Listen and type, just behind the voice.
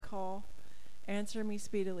call. Answer me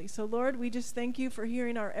speedily. So, Lord, we just thank you for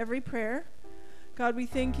hearing our every prayer. God, we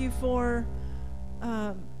thank you for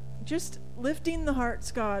just lifting the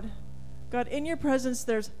hearts, God. God, in your presence,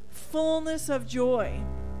 there's fullness of joy.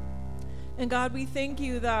 And God, we thank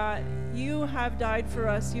you that you have died for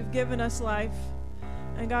us. You've given us life.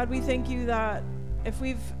 And God, we thank you that if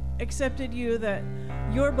we've accepted you, that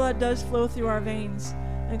your blood does flow through our veins.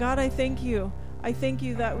 And God, I thank you. I thank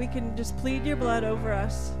you that we can just plead your blood over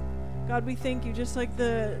us. God, we thank you, just like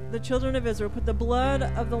the children of Israel put the blood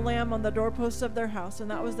of the Lamb on the doorposts of their house,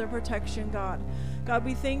 and that was their protection, God. God,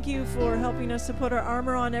 we thank you for helping us to put our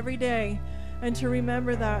armor on every day and to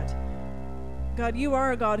remember that, God, you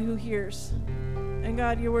are a God who hears. And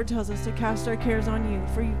God, your word tells us to cast our cares on you,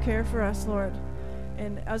 for you care for us, Lord.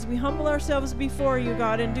 And as we humble ourselves before you,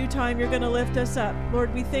 God, in due time, you're going to lift us up.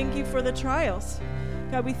 Lord, we thank you for the trials.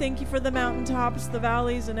 God, we thank you for the mountaintops, the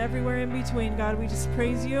valleys, and everywhere in between. God, we just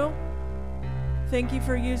praise you. Thank you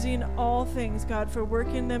for using all things, God, for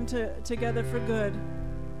working them together for good.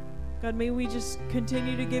 God, may we just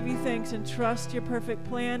continue to give you thanks and trust your perfect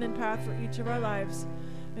plan and path for each of our lives.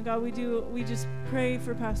 And God, we just pray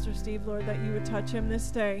for Pastor Steve, Lord, that you would touch him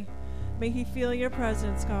this day. May he feel your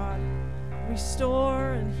presence, God.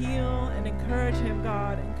 Restore and heal and encourage him,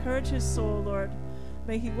 God. Encourage his soul, Lord.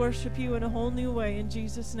 May he worship you in a whole new way. In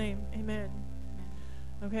Jesus' name, amen.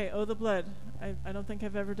 Okay, oh, the blood. I don't think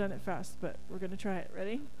I've ever done it fast, but we're going to try it.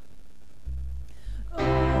 Ready? Oh,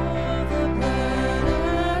 the blood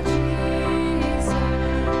of Jesus.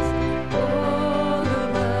 Oh, the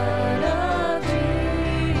blood of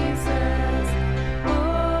Jesus.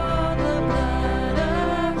 Oh, the blood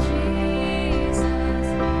of Jesus.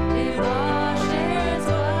 It washes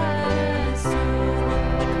white as snow.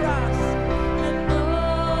 The cross. And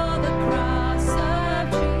oh, the cross of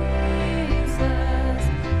Jesus.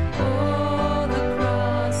 Oh, the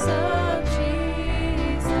cross of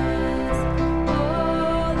Jesus.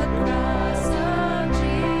 Oh, the cross.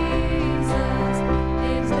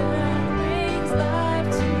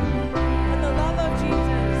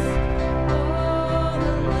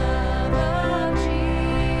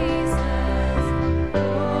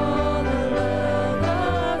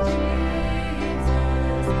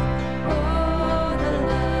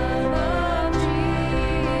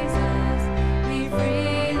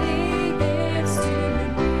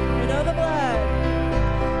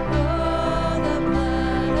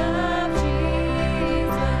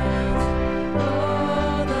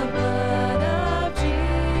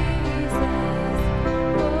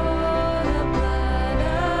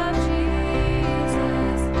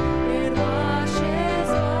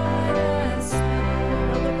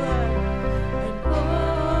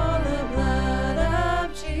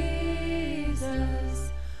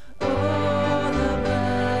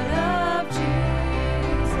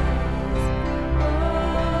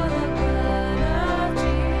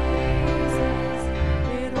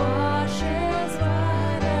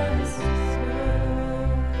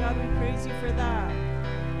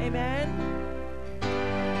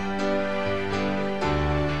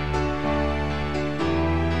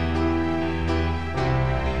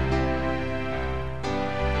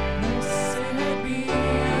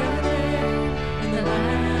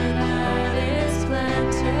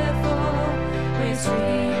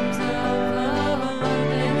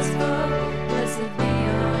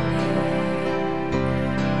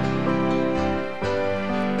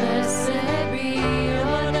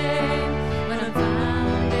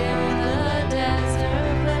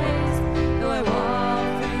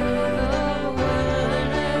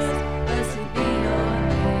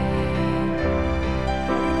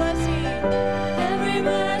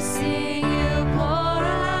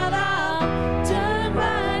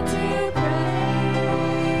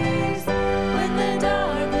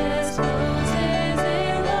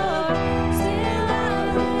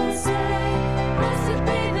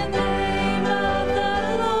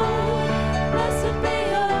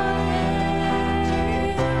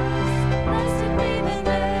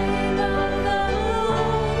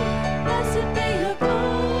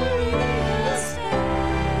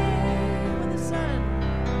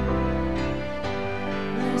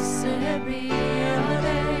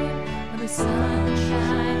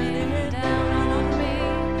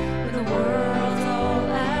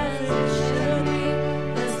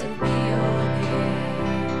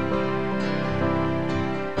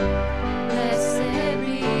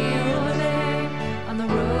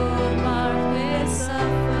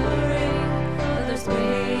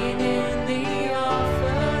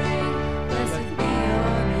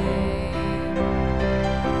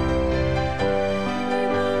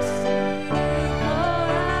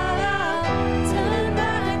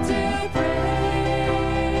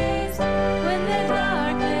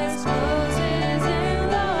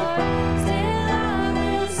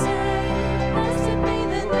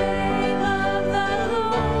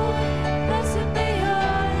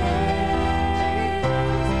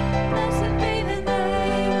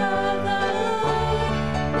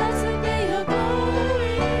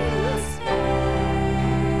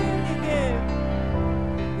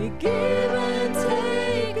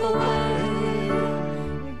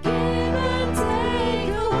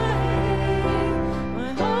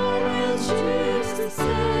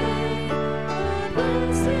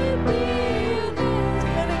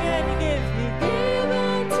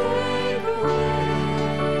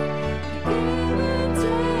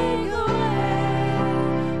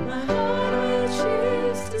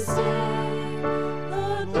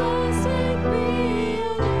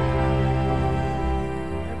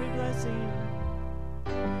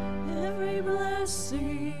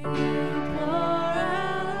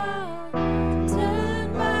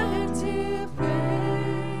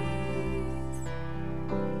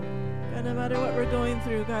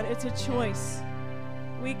 God, it's a choice.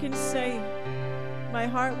 We can say, my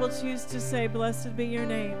heart will choose to say, blessed be your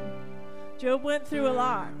name. Job went through a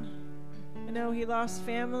lot. You know, he lost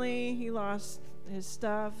family, he lost his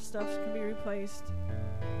stuff can be replaced.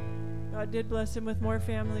 God did bless him with more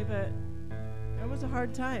family, but it was a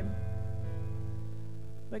hard time.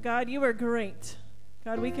 But God, you are great.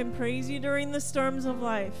 God, we can praise you during the storms of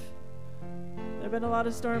life. There have been a lot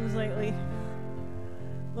of storms lately.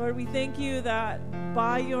 Lord, we thank you that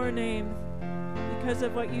by your name, because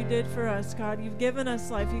of what you did for us, God, you've given us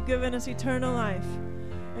life. You've given us eternal life.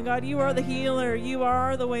 And God, you are the healer. You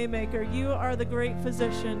are the way maker. You are the great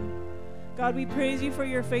physician. God, we praise you for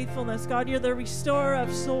your faithfulness. God, you're the restorer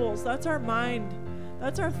of souls. That's our mind.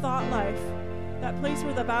 That's our thought life. That place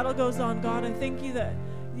where the battle goes on. God, I thank you that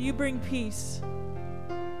you bring peace.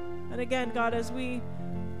 And again, God, as we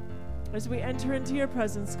enter into your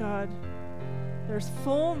presence, God, there's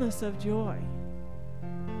fullness of joy.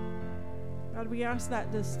 God, we ask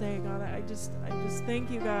that this day, God. I just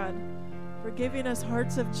thank you, God, for giving us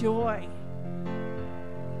hearts of joy.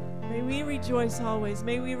 May we rejoice always.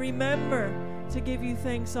 May we remember to give you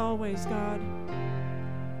thanks always, God.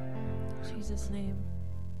 In Jesus' name.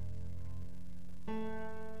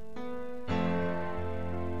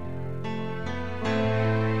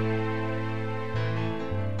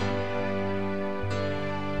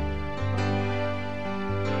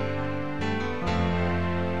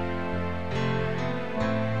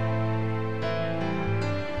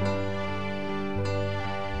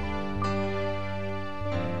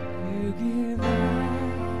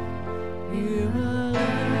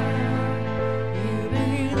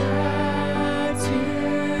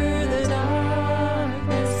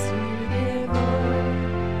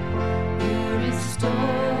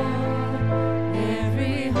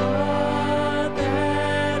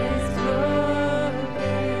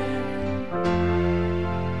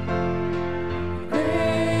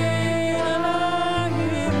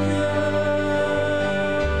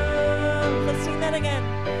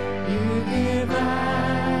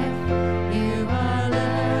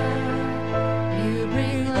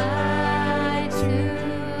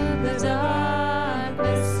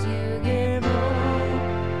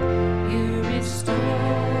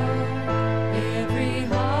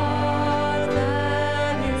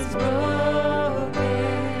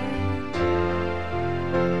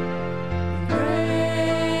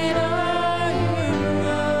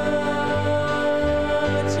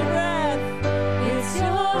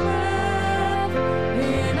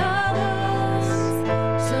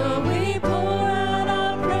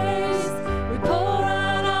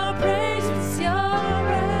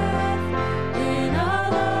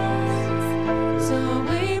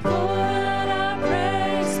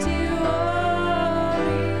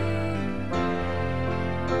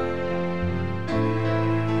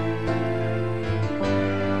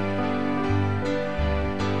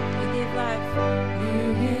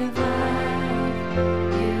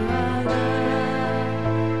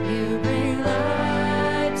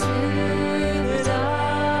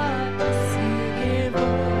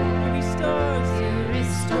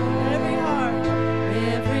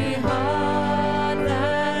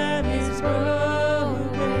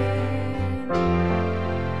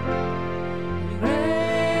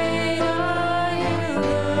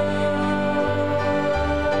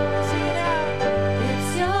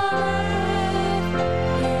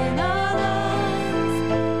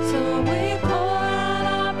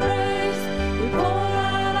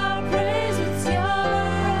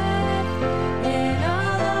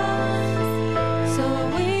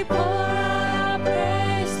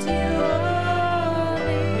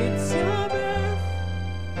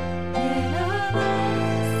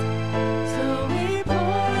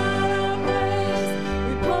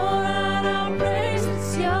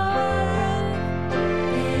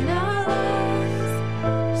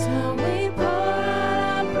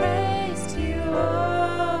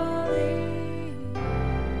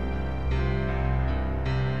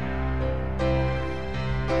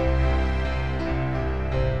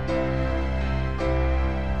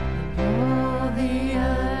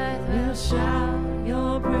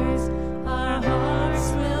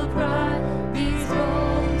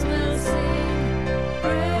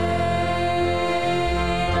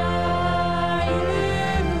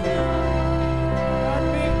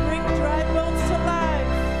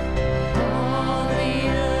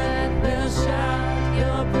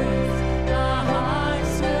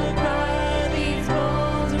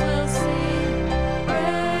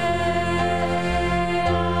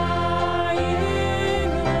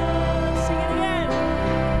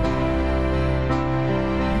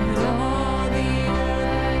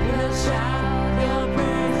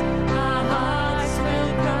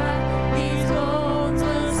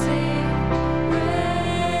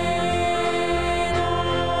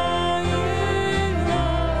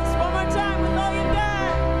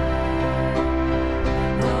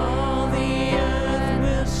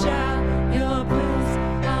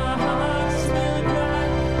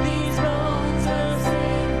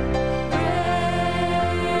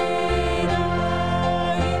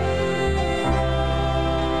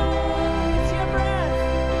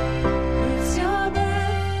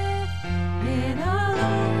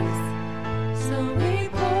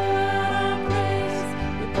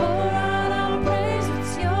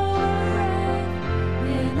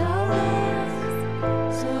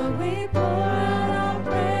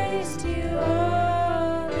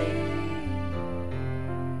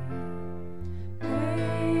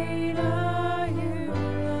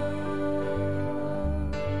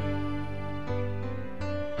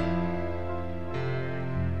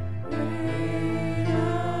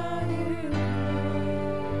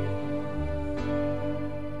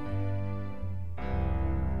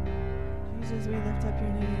 as we lift up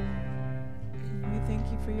your name. We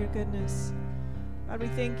thank you for your goodness. God, we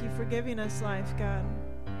thank you for giving us life, God.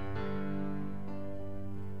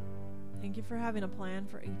 Thank you for having a plan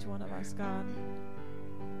for each one of us, God.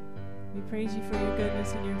 We praise you for your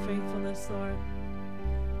goodness and your faithfulness, Lord.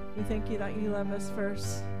 We thank you that you love us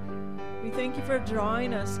first. We thank you for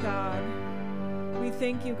drawing us, God. We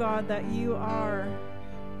thank you, God, that you are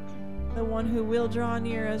the one who will draw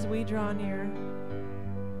near as we draw near.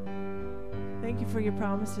 Thank you for your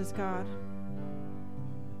promises, God.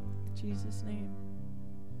 In Jesus' name.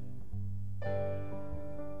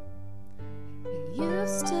 You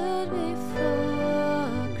stood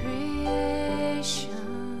before creation,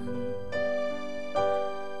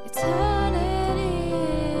 eternity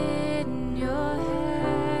in your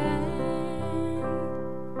hand,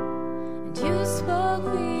 and you spoke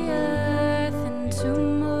the earth into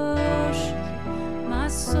motion, my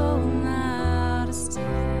soul now to stand.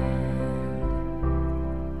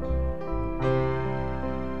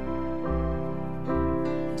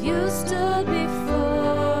 And you stood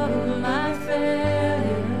before my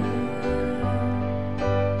failure,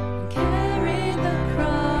 and carried the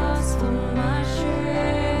cross for my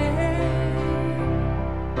shame.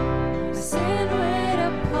 My sin weighed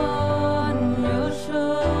upon your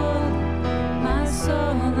shoulder, my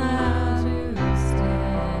soul now to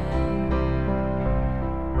stand.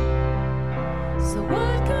 So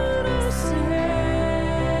what could I say?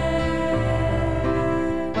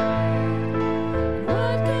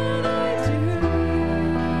 What could I do?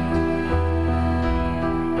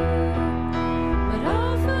 But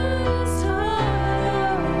offer this heart,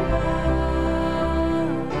 oh God,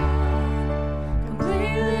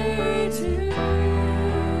 completely to you.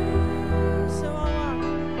 So I'll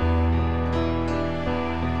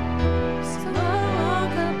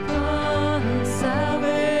walk upon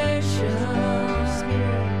salvation,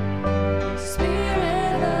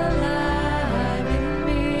 Spirit alive in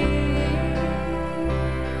me.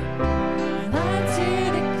 Like to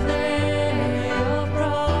declare your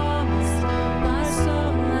promise, my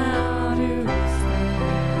soul now to stand.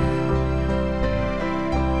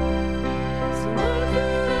 So what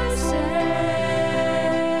could I say?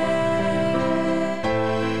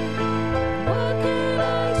 What could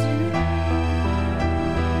I do?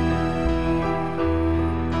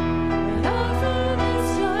 But offer this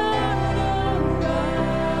heart, oh God,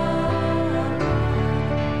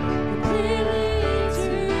 completely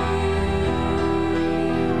to you.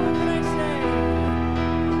 What can I say?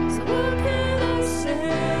 So what can I say?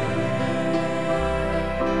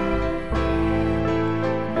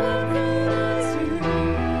 What can I do?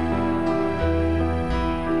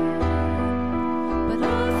 But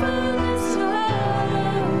offer this heart,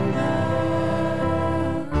 oh God,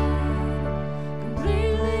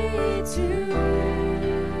 completely to you.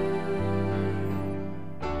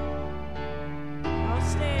 I'll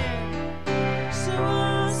stand. So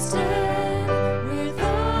I'll stand with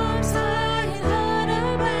arms high and heart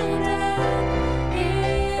abandoned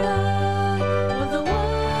in awe of the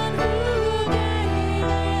one who gave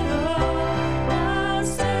it all. I'll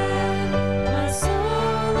stand, my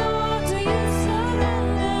soul, Lord, to you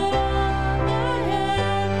surrendered. All I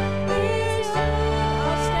have is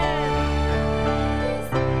yours.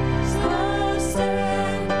 So I'll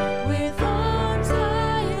stand with arms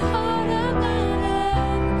high and heart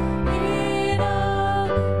abandoned in awe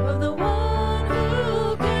of the one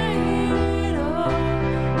who gave it all.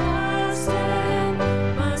 I'll stand,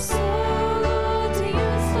 my soul, Lord, to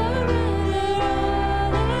you surrendered.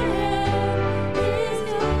 All I have is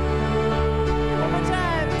yours. One more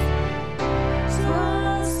time. So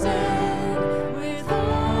I'll stand with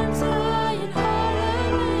arms high and heart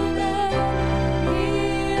abandoned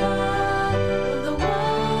in awe of the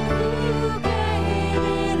one who gave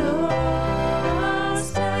it all. I'll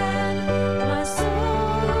stand, my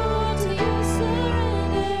soul, Lord, to you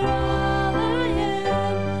surrendered. All I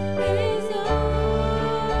have is yours.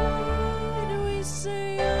 And we say,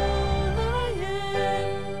 all I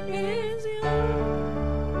have is yours.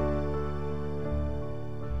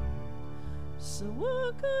 So what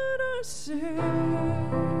could I say?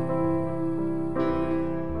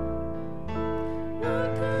 What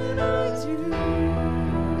could I do?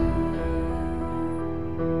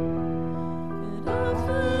 But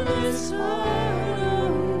offer this heart,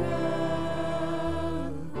 oh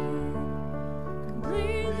God,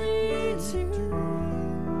 completely to you.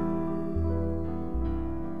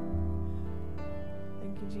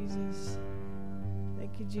 Thank you, Jesus.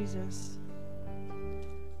 Thank you, Jesus.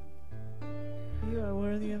 You are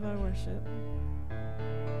worthy of our worship.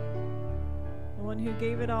 The one who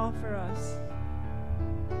gave it all for us.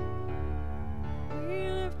 We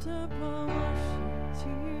lift lift up our worship to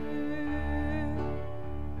you.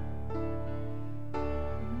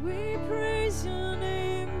 We praise your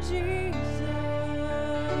name, Jesus.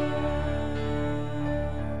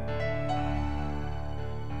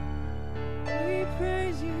 We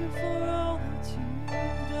praise you for all that you've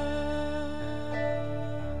done.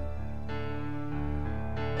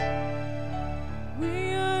 We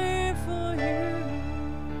are here for you,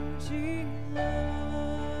 Jesus.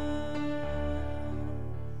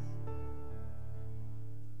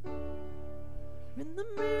 When the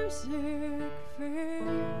music fades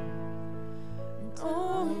and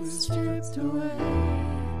all is stripped away,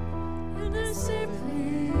 and I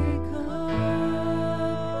simply come,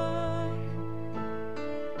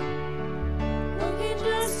 looking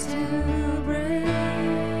just to bring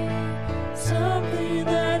something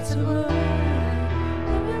that's above.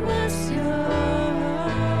 Let me bless your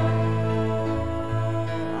heart.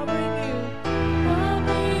 I'll bring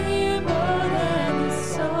you more than a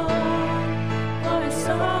song, for a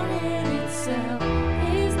song in itself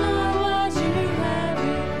is not what you have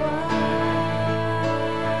required.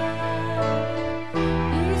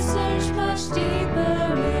 You search much deeper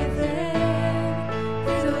within,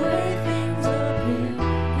 through the way things appear.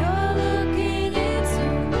 You're looking into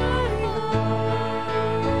my heart.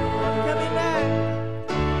 I'm coming back.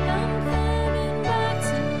 I'm coming back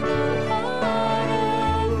to the heart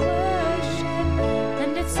of worship,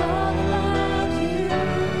 and it's all about you.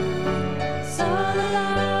 It's all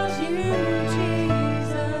about you,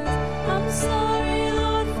 Jesus. I'm sorry,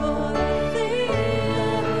 Lord, for the thing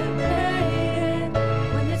I've made.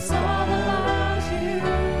 When it's all about you,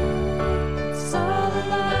 it's all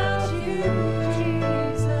about you,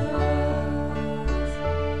 Jesus.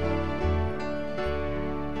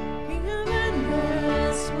 King of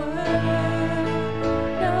endless world,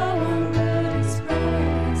 no one could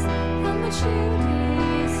express how much you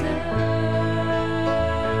deserve.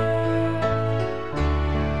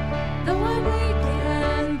 Though I'm weak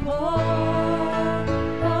and poor,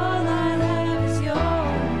 all I have is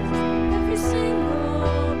yours. Every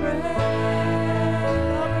single breath,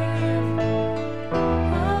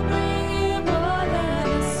 I'll bring you more than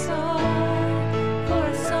a song, for a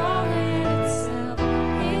song in itself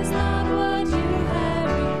is not what you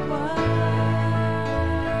have required.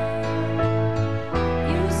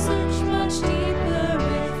 You search much deeper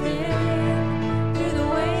within, through the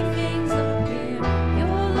way things appear.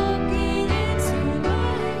 You're looking into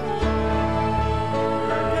my heart.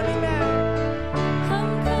 I'm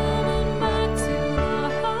coming back to the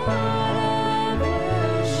heart of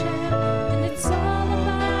worship, and it's all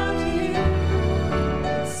about you.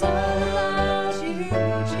 It's all about you,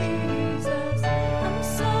 Jesus. I'm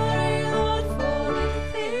sorry, Lord, for the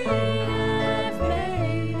thing I've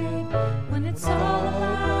made. When it's all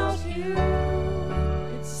about you,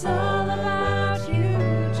 it's all about you,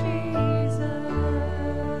 Jesus.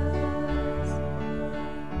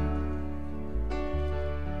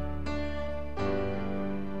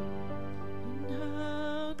 And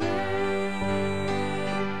how great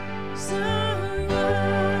is our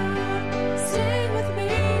God. Sing with me,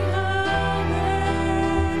 how great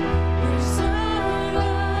is our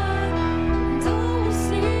God. And all will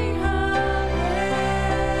see how great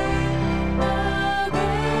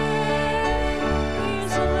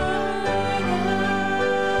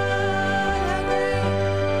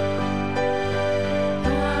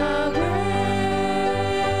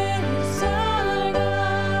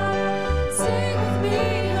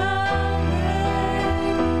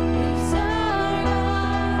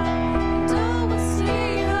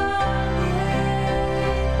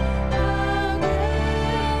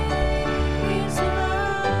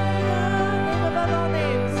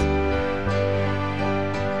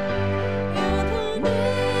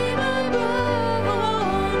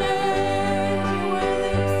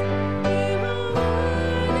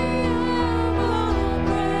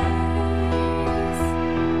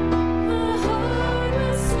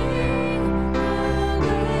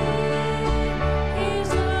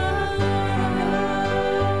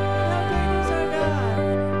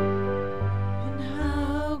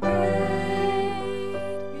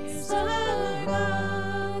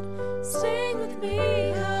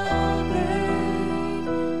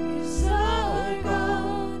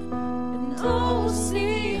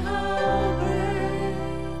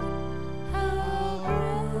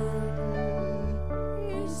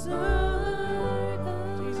is our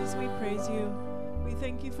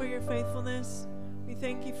faithfulness. We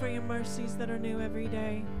thank you for your mercies that are new every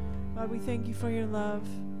day. God, we thank you for your love.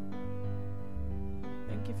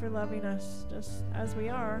 Thank you for loving us just as we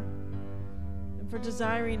are and for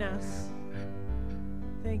desiring us.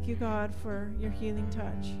 Thank you, God, for your healing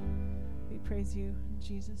touch. We praise you in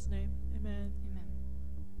Jesus' name. Amen.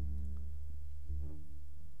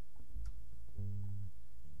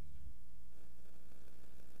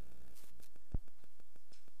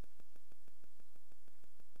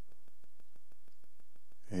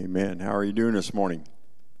 Amen. Amen. How are you doing this morning?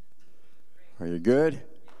 Are you good?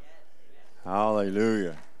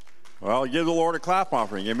 Hallelujah. Well, give the Lord a clap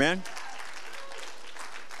offering. Amen.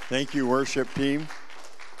 Thank you, worship team.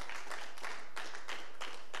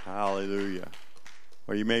 Hallelujah.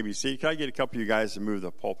 Well, you may be seated. Can I get a couple of you guys to move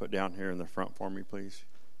the pulpit down here in the front for me, please?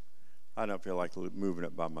 I don't feel like moving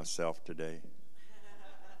it by myself today.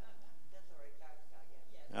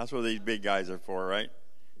 That's what these big guys are for, right?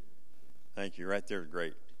 Thank you. Right there is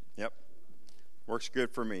great. Yep. Works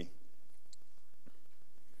good for me.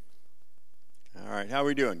 All right. How are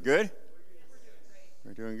we doing? Good?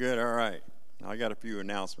 We're doing good. All right. I got a few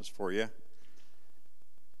announcements for you.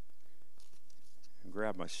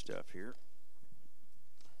 Grab my stuff here.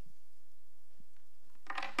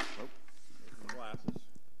 Oh, my glasses.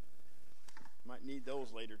 Might need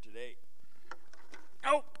those later today.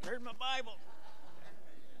 Oh, there's my Bible.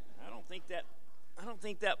 I don't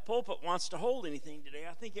think that pulpit wants to hold anything today.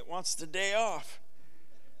 I think it wants the day off.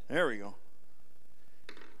 There we go.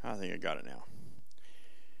 I think I got it now.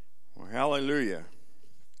 Well, hallelujah.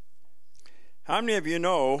 How many of you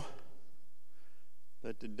know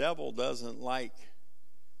that the devil doesn't like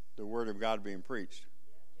the Word of God being preached?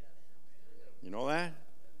 You know that?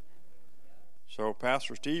 So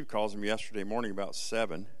Pastor Steve calls me yesterday morning about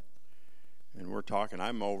 7, and we're talking.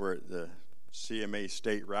 I'm over at the CMA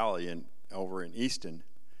State Rally over in Easton,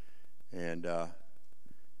 and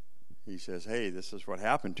he says, hey, this is what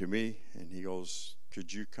happened to me. And he goes,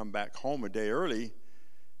 could you come back home a day early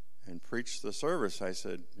and preach the service? I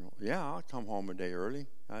said, yeah, I'll come home a day early.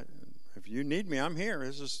 If you need me, I'm here.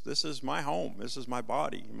 This is my home. This is my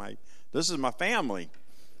body. This is my family.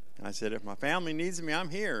 And I said, if my family needs me, I'm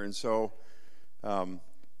here. And so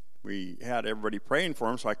we had everybody praying for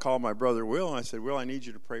him. So I called my brother Will, and I said, Will, I need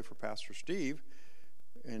you to pray for Pastor Steve.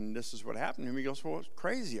 And this is what happened to him. He goes, well, it's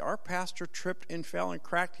crazy. Our pastor tripped and fell and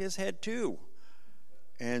cracked his head too.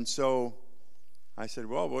 And so I said,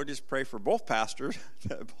 well, we'll just pray for both pastors.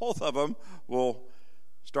 Both of them will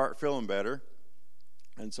start feeling better.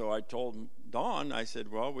 And so I told Dawn, I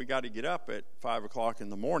said, well, we got to get up at 5 o'clock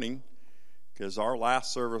in the morning because our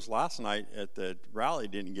last service last night at the rally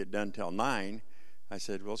didn't get done till 9. I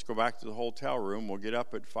said, well, let's go back to the hotel room. We'll get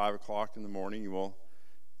up at 5 o'clock in the morning and we'll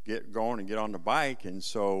get going and get on the bike. And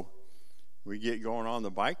so we get going on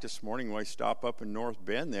the bike this morning. We stop up in North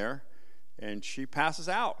Bend there, and she passes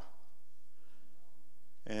out.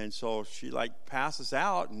 And so she passes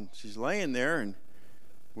out, and she's laying there, and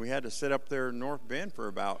we had to sit up there in North Bend for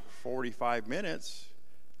about 45 minutes.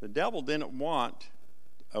 The devil didn't want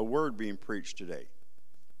a word being preached today.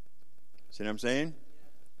 See what I'm saying?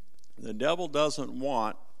 The devil doesn't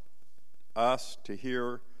want us to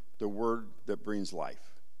hear the word that brings life.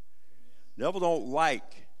 The devil don't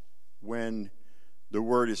like when the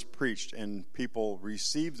word is preached and people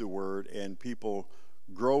receive the word and people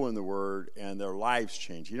grow in the word and their lives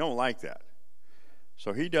change. He don't like that.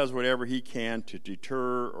 So he does whatever he can to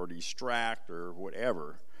deter or distract or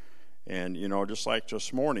whatever. And, just like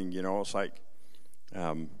this morning, it's like,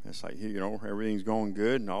 everything's going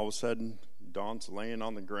good, and all of a sudden Dawn's laying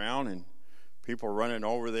on the ground and people running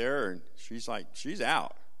over there, and she's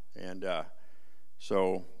out. And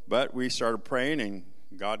but we started praying, and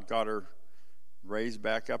God got her raised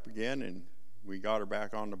back up again, and we got her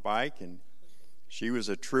back on the bike, and she was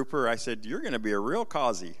a trooper. I said, you're going to be a real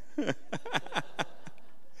Kazi.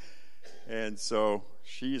 And so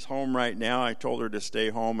she's home right now. I told her to stay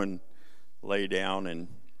home and lay down and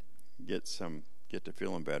get to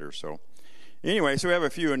feeling better. So anyway, so we have a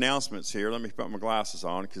few announcements here. Let me put my glasses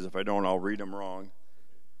on, because if I don't, I'll read them wrong,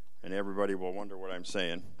 and everybody will wonder what I'm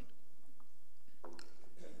saying.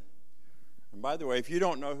 And by the way, if you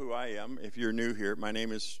don't know who I am, if you're new here, my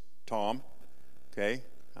name is Tom, okay?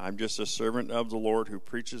 I'm just a servant of the Lord who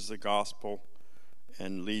preaches the gospel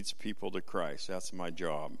and leads people to Christ. That's my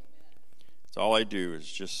job. That's all I do,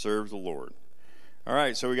 is just serve the Lord. All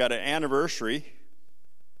right, so we got an anniversary.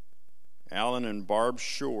 Alan and Barb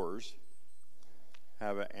Shores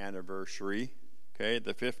have an anniversary, okay,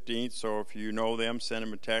 the 15th. So if you know them, send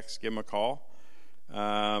them a text, give them a call.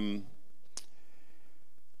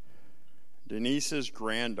 Denise's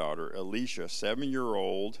granddaughter, Alicia,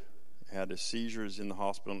 7-year-old, had a seizures in the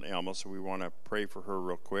hospital in Elma, so we want to pray for her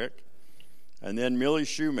real quick. And then Millie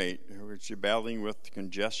Shoemate, who is battling with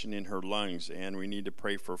congestion in her lungs, and we need to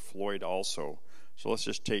pray for Floyd also. So let's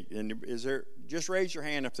just take, and just raise your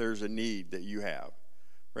hand if there's a need that you have.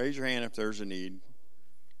 Raise your hand if there's a need.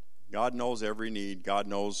 God knows every need. God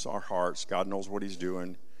knows our hearts. God knows what he's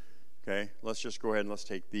doing. Okay, let's just go ahead and let's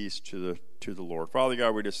take these to the Lord. Father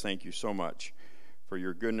God, we just thank you so much for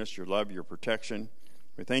your goodness, your love, your protection.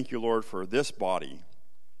 We thank you, Lord, for this body.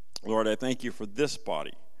 Lord, I thank you for this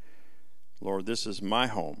body. Lord, this is my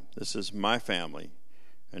home. This is my family.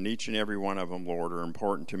 And each and every one of them, Lord, are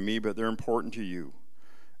important to me, but they're important to you.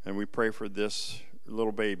 And we pray for this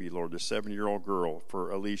little baby, Lord, the 7-year-old girl,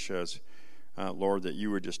 for Alicia's, Lord, that you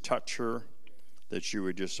would just touch her, that you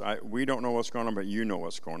would just, we don't know what's going on, but you know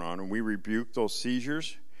what's going on. And we rebuke those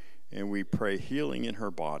seizures, and we pray healing in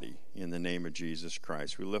her body in the name of Jesus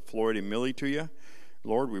Christ. We lift Floyd and Millie to you.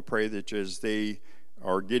 Lord, we pray that as they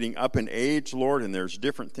are getting up in age, Lord, and there's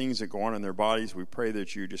different things that go on in their bodies, we pray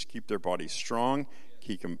that you just keep their bodies strong,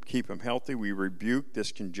 keep them healthy. We rebuke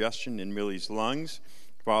this congestion in Millie's lungs.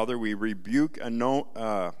 Father, we rebuke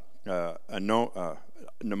pneumonia,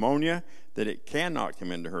 that it cannot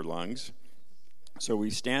come into her lungs. So we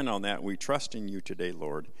stand on that. We trust in you today,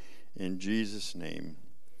 Lord. In Jesus' name,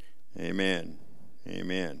 amen.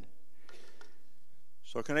 Amen.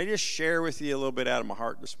 So can I just share with you a little bit out of my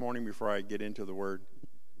heart this morning before I get into the Word?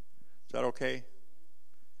 Is that okay?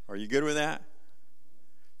 Are you good with that?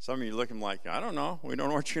 Some of you looking like, I don't know. We don't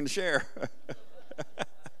know what you're going to share.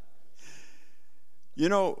 You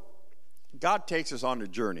know, God takes us on a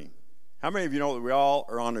journey. How many of you know that we all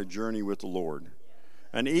are on a journey with the Lord?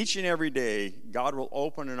 And each and every day, God will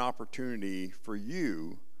open an opportunity for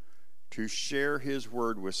you to share his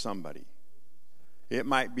word with somebody. It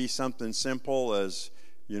might be something simple as,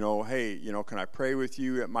 hey, can I pray with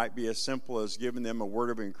you? It might be as simple as giving them a word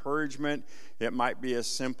of encouragement. It might be as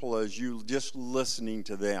simple as you just listening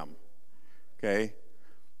to them. Okay?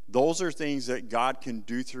 Those are things that God can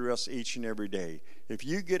do through us each and every day. If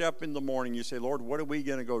you get up in the morning, you say, Lord, what are we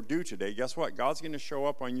going to go do today? Guess what? God's going to show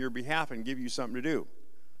up on your behalf and give you something to do.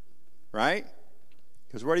 Right?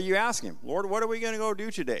 Because what are you asking him? Lord, what are we going to go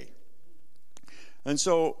do today? And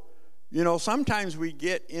so, sometimes we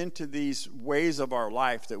get into these ways of our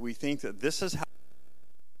life that we think that this is how.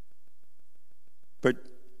 But,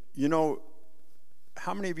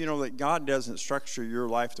 how many of you know that God doesn't structure your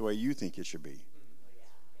life the way you think it should be?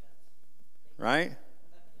 Right?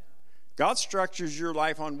 God structures your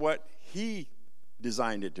life on what he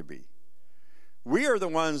designed it to be. We are the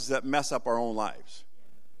ones that mess up our own lives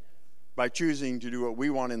by choosing to do what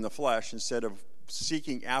we want in the flesh instead of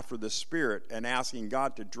seeking after the Spirit and asking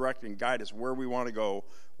God to direct and guide us where we want to go,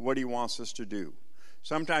 what he wants us to do.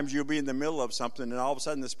 Sometimes you'll be in the middle of something and all of a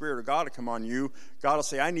sudden the Spirit of God will come on you. God will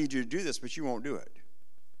say, I need you to do this, but you won't do it.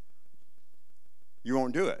 You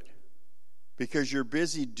won't do it because you're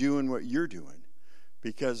busy doing what you're doing.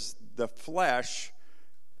 Because the flesh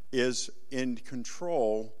is in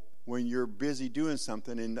control when you're busy doing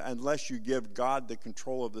something, and unless you give God the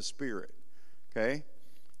control of the Spirit. Okay?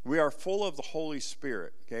 We are full of the Holy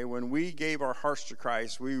Spirit. Okay? When we gave our hearts to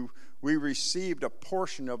Christ, we received a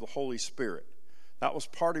portion of the Holy Spirit. That was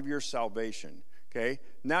part of your salvation. Okay?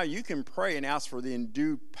 Now you can pray and ask for the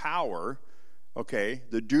endued power, okay,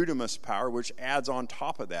 the dunamis power, which adds on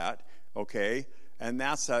top of that, okay? And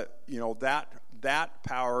that's that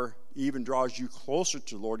power even draws you closer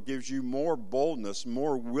to the Lord, gives you more boldness,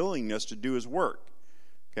 more willingness to do his work.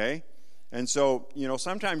 Okay? And so,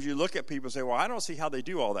 sometimes you look at people and say, well, I don't see how they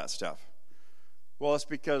do all that stuff. Well, it's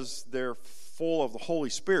because they're full of the Holy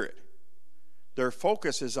Spirit. Their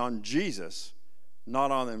focus is on Jesus,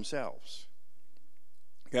 not on themselves.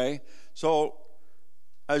 Okay? So,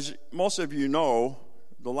 as most of you know,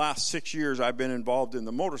 the last 6 years I've been involved in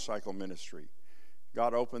the motorcycle ministry.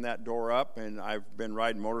 God opened that door up, and I've been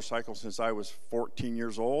riding motorcycles since I was 14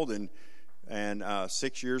 years old. And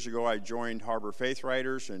 6 years ago, I joined Harbor Faith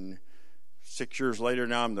Riders, and 6 years later,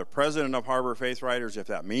 now I'm the president of Harbor Faith Riders, if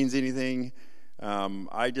that means anything.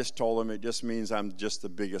 I just told them it just means I'm just the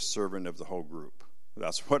biggest servant of the whole group.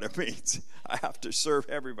 That's what it means. I have to serve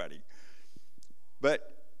everybody. But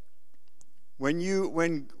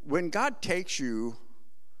when God takes you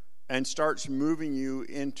and starts moving you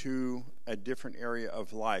into a different area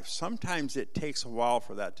of life, sometimes it takes a while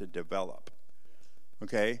for that to develop.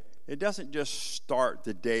 Okay? It doesn't just start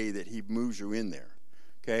the day that he moves you in there.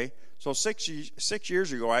 Okay? So 6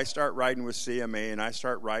 years ago, I start riding with CMA, and I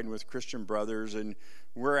start riding with Christian Brothers, and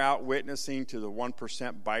we're out witnessing to the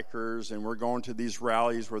 1% bikers, and we're going to these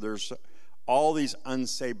rallies where there's all these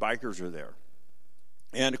unsaved bikers are there.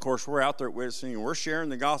 And, of course, we're out there witnessing, and we're sharing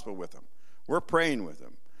the gospel with them. We're praying with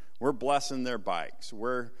them. We're blessing their bikes.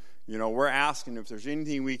 We're we're asking if there's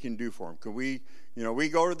anything we can do for them. Could we, we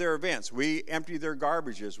go to their events. We empty their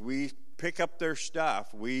garbages. We pick up their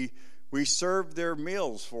stuff. We serve their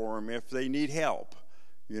meals for them if they need help.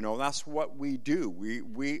 That's what we do.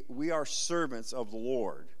 We are servants of the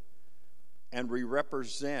Lord. And we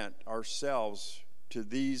represent ourselves to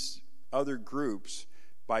these other groups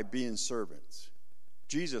by being servants.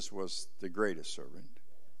 Jesus was the greatest servant.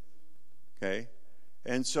 Okay?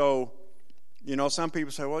 And so, some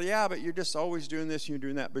people say, well, yeah, but you're just always doing this and you're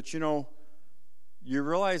doing that. But, you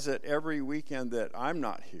realize that every weekend that I'm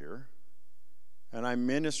not here and I'm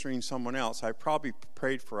ministering someone else, I probably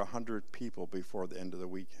prayed for 100 people before the end of the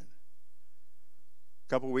weekend. A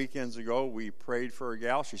couple weekends ago, we prayed for a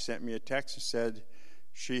gal. She sent me a text and said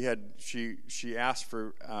she asked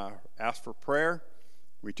for prayer.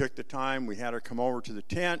 We took the time. We had her come over to the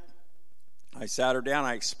tent. I sat her down.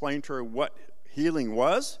 I explained to her what healing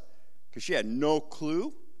was because she had no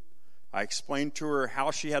clue. I explained to her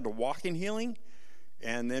how she had to walk in healing.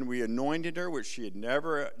 And then we anointed her, which she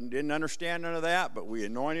didn't understand none of that, but we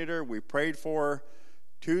anointed her. We prayed for her.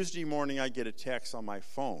 Tuesday morning, I get a text on my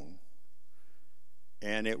phone,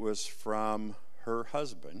 and it was from her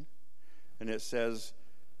husband. And it says,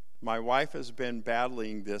 my wife has been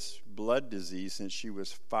battling this blood disease since she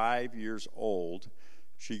was 5 years old.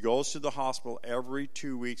 She goes to the hospital every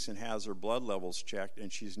 2 weeks and has her blood levels checked,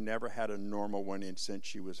 and she's never had a normal one since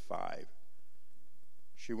she was 5.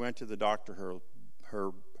 She went to the doctor.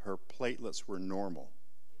 Her platelets were normal.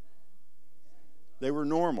 They were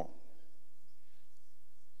normal.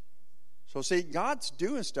 So see, God's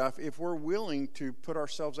doing stuff if we're willing to put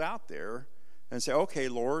ourselves out there and say, okay,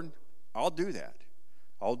 Lord, I'll do that.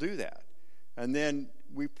 I'll do that. And then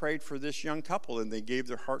we prayed for this young couple, and they gave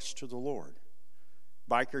their hearts to the Lord.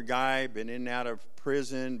 Biker guy, been in and out of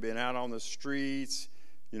prison, been out on the streets,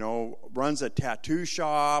 runs a tattoo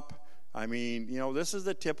shop. I mean, this is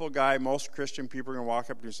the typical guy most Christian people are going to walk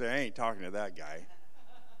up to and say, I ain't talking to that guy.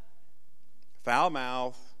 Foul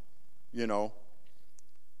mouth,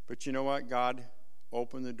 But you know what? God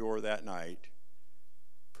opened the door that night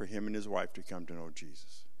for him and his wife to come to know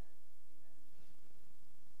Jesus.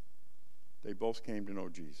 They both came to know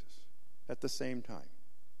Jesus at the same time.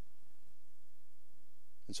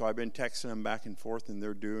 And so I've been texting them back and forth, and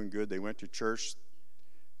they're doing good. They went to church.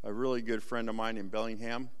 A really good friend of mine in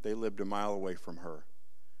Bellingham, they lived a mile away from her.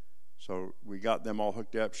 So we got them all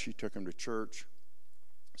hooked up. She took them to church.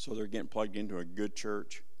 So they're getting plugged into a good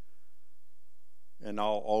church. And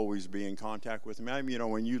I'll always be in contact with them.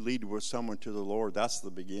 When you lead with someone to the Lord, that's the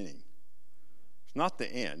beginning. It's not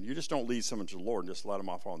the end. You just don't lead someone to the Lord and just let them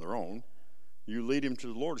off on their own. You lead them to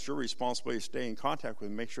the Lord. It's your responsibility to stay in contact with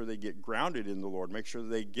them, make sure they get grounded in the Lord, make sure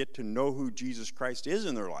they get to know who Jesus Christ is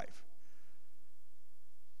in their life.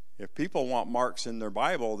 If people want marks in their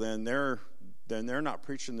Bible, then they're not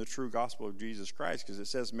preaching the true gospel of Jesus Christ, because it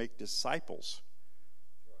says make disciples.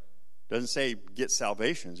 It doesn't say get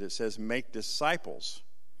salvations. It says make disciples.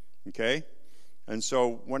 Okay? And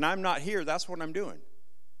so when I'm not here, that's what I'm doing.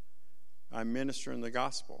 I'm ministering the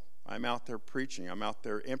gospel. I'm out there preaching. I'm out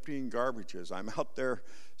there emptying garbages. I'm out there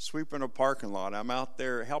sweeping a parking lot. I'm out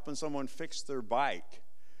there helping someone fix their bike,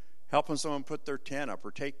 helping someone put their tent up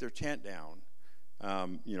or take their tent down.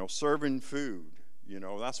 Serving food,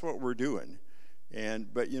 that's what we're doing.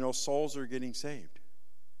 But souls are getting saved.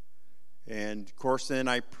 And of course, then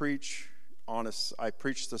I preach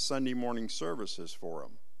the Sunday morning services for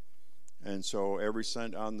them. And so every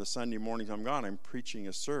Sunday, on the Sunday mornings I'm gone, I'm preaching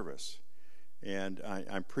a service. And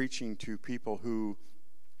I'm preaching to people who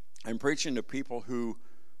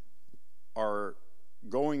are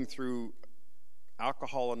going through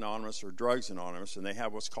Alcohol Anonymous or Drugs Anonymous, and they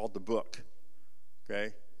have what's called the book.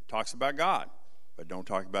 Okay? Talks about God, but don't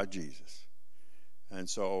talk about Jesus. And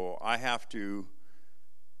so I have to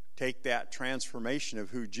take that transformation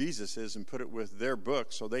of who Jesus is and put it with their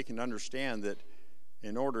book so they can understand that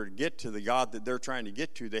in order to get to the God that they're trying to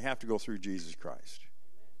get to, they have to go through Jesus Christ.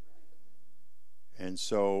 And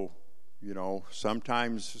so,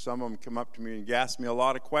 sometimes some of them come up to me and ask me a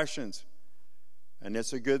lot of questions. And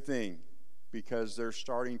it's a good thing, because they're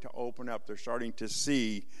starting to open up. They're starting to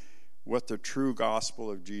see what the true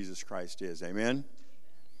gospel of Jesus Christ is. Amen?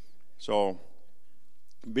 So,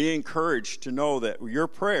 be encouraged to know that your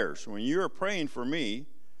prayers, when you are praying for me,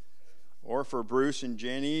 or for Bruce and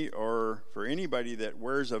Jenny, or for anybody that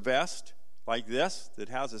wears a vest like this that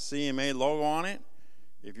has a CMA logo on it,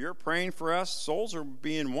 if you're praying for us, souls are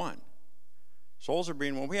being won. Souls are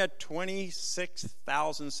being won. We had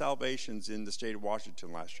 26,000 salvations in the state of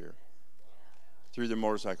Washington last year through the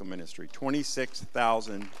motorcycle ministry.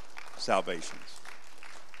 26,000 salvations.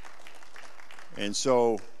 And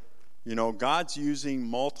so You know, God's using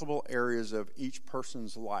multiple areas of each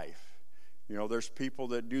person's life. You know, there's people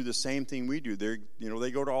that do the same thing we do.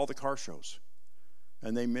 They go to all the car shows,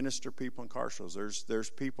 and they minister people in car shows. There's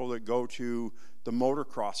people that go to the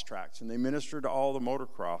motocross tracks, and they minister to all the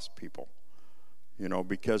motocross people. You know,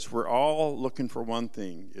 because we're all looking for one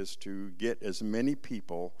thing, is to get as many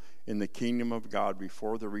people in the kingdom of God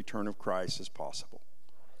before the return of Christ as possible.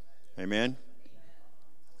 Amen?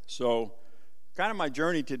 So, kind of my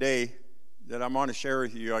journey today that I'm on to share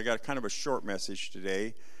with you, I got kind of a short message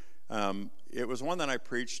today. It was one that I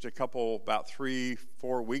preached about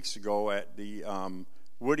 3-4 weeks ago at the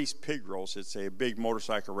Woody's Pig Roast. It's a big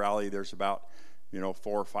motorcycle rally. There's about 400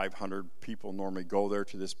 or 500 people normally go there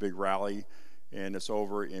to this big rally, and it's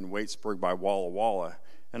over in Waitsburg by Walla Walla.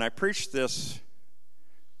 And I preached this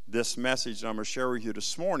message that I'm going to share with you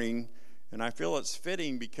this morning, and I feel it's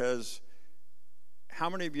fitting because how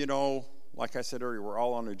many of you know, like I said earlier, we're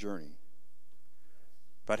all on a journey.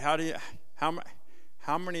 But how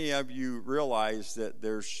many of you realize that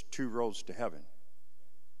there's 2 roads to heaven?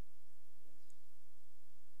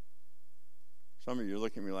 Some of you are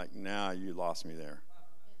looking at me like, nah, you lost me there.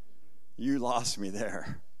 You lost me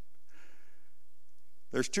there.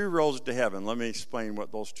 There's 2 roads to heaven. Let me explain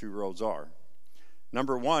what those 2 roads are.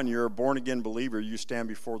 Number 1, you're a born-again believer. You stand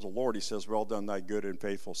before the Lord. He says, well done, thy good and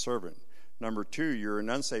faithful servant. Number 2, you're an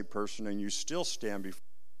unsaved person, and you still stand before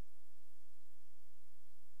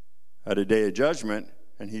at a day of judgment,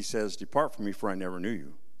 and he says, depart from me, for I never knew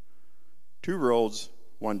you. 2 roads,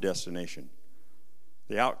 1 destination.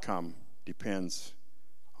 The outcome depends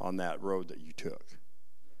on that road that you took.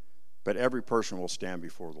 But every person will stand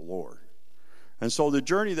before the Lord. And so the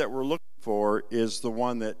journey that we're looking for is the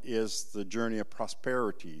one that is the journey of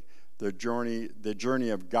prosperity, the journey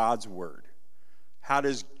of God's word. How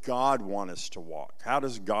does God want us to walk? How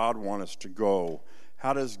does God want us to go?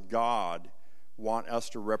 How does God want us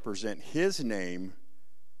to represent his name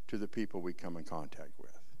to the people we come in contact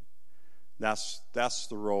with? That's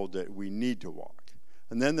the road that we need to walk.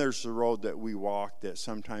 And then there's the road that we walk that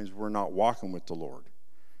sometimes we're not walking with the Lord,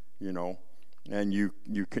 and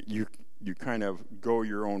you kind of go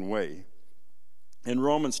your own way. In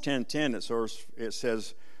Romans 10:10 it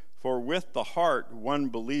says, for with the heart one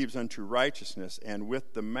believes unto righteousness, and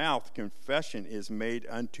with the mouth confession is made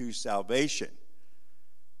unto salvation.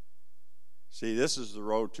 See, this is the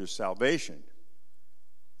road to salvation.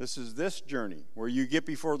 This is this journey where you get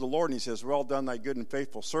before the Lord and he says, well done, thy good and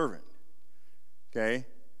faithful servant. Okay?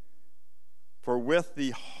 For with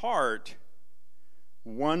the heart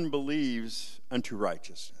one believes unto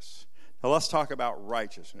righteousness. Now let's talk about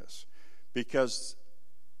righteousness, because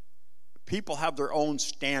people have their own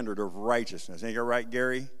standard of righteousness. Ain't that right,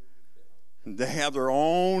 Gary? They have their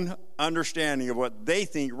own understanding of what they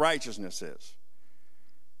think righteousness is.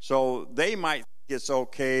 So they might think it's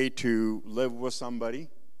okay to live with somebody.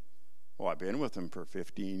 Well, I've been with them for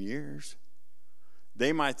 15 years.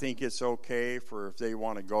 They might think it's okay for if they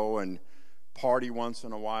want to go and party once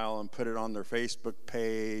in a while and put it on their Facebook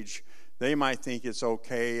page. They might think it's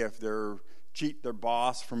okay if they're cheat their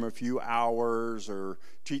boss from a few hours or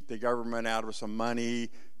cheat the government out of some money.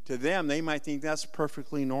 To them, they might think that's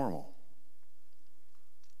perfectly normal.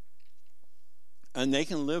 And they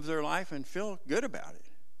can live their life and feel good about it.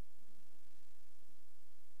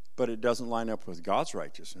 But it doesn't line up with God's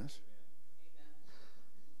righteousness.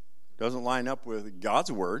 Doesn't line up with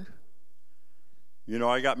God's word.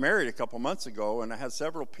 I got married a couple months ago, and I had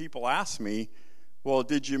several people ask me, well,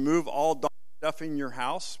 did you move all stuff in your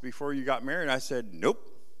house before you got married? I said, nope.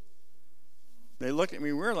 They looked at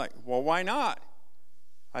me weird like, well, why not?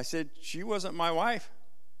 I said, she wasn't my wife.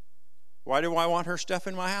 Why do I want her stuff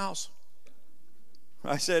in my house?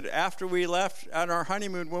 I said, after we left on our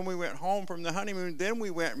honeymoon, when we went home from the honeymoon, then we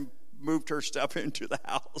went and moved her stuff into the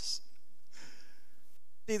house.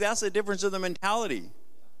 See, that's the difference of the mentality.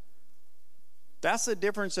 That's the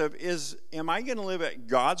difference of, am I going to live at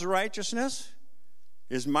God's righteousness?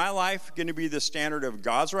 Is my life going to be the standard of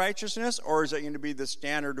God's righteousness, or is it going to be the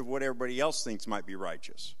standard of what everybody else thinks might be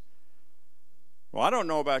righteous? Well, I don't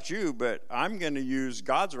know about you, but I'm going to use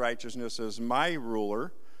God's righteousness as my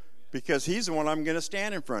ruler, because he's the one I'm going to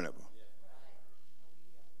stand in front of.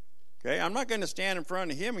 Okay, I'm not going to stand in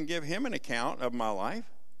front of him and give him an account of my life.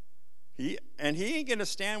 He ain't going to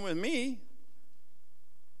stand with me.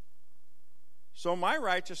 So my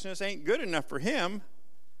righteousness ain't good enough for him,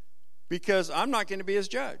 because I'm not going to be his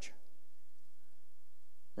judge.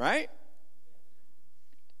 Right?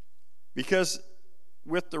 Because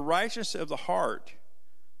with the righteousness of the heart,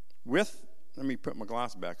 let me put my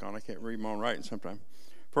glass back on. I can't read my own writing sometimes.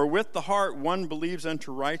 For with the heart one believes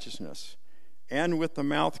unto righteousness, And with the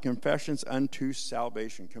mouth, confessions unto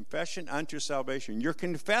salvation. Confession unto salvation. You're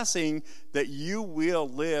confessing that you will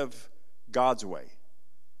live God's way.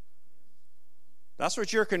 That's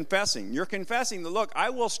what you're confessing. You're confessing that, look,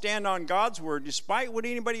 I will stand on God's word despite what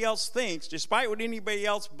anybody else thinks, despite what anybody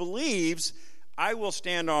else believes. I will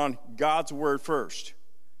stand on God's word first.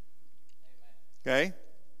 Okay?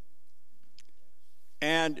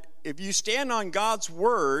 And if you stand on God's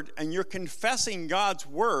word and you're confessing God's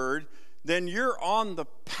word, then you're on the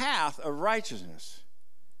path of righteousness.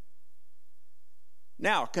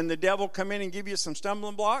 Now, can the devil come in and give you some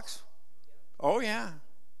stumbling blocks? Oh, yeah.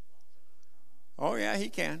 Oh, yeah, he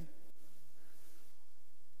can.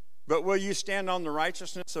 But will you stand on the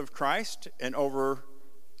righteousness of Christ and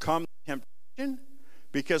overcome temptation?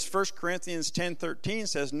 Because 1 Corinthians 10:13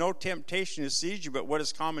 says, no temptation has seized you but what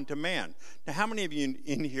is common to man. Now, how many of you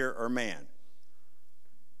in here are man?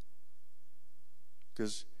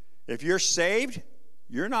 Because if you're saved,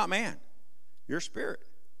 you're not man. You're spirit.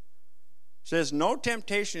 It says, no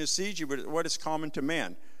temptation has seized you but what is common to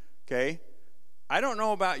man. Okay? I don't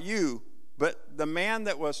know about you, but the man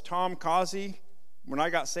that was Tom Causey, when I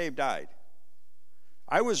got saved, died.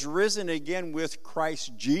 I was risen again with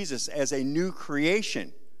Christ Jesus as a new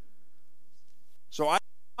creation. So I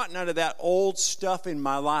don't want none of that old stuff in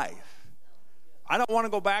my life. I don't want to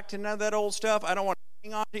go back to none of that old stuff. I don't want to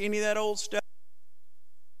hang on to any of that old stuff.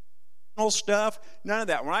 None of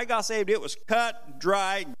that. When I got saved, it was cut,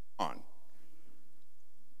 dry, gone.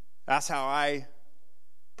 That's how I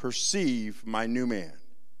perceive my new man.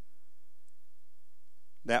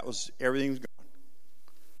 That was, everything's gone.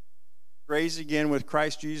 Raised again with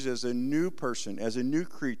Christ Jesus as a new person, as a new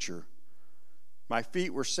creature. My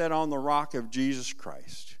feet were set on the rock of Jesus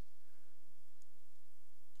Christ.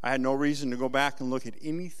 I had no reason to go back and look at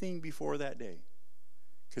anything before that day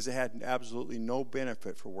because it had absolutely no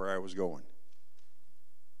benefit for where I was going.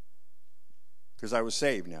 Because I was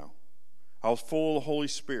saved now. I was full of the Holy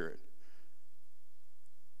Spirit.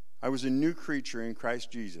 I was a new creature in Christ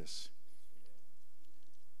Jesus.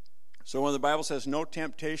 So when the Bible says no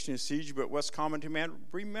temptation is seized you but what's common to man,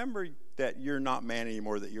 remember that you're not man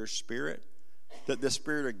anymore, that you're spirit, that the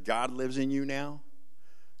Spirit of God lives in you now.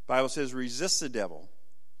 The Bible says resist the devil.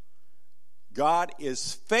 God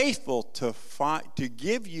is faithful to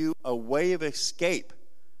give you a way of escape.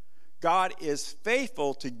 God is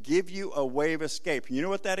faithful to give you a way of escape. You know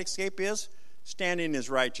what that escape is? Stand in His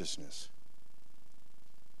righteousness.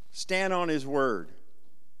 Stand on His word.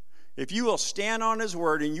 If you will stand on His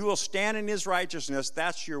word and you will stand in His righteousness,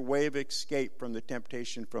 that's your way of escape from the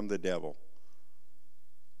temptation from the devil.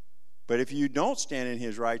 But if you don't stand in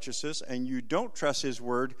His righteousness and you don't trust His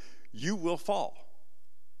word, you will fall.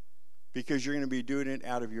 Because you're going to be doing it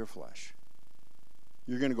out of your flesh.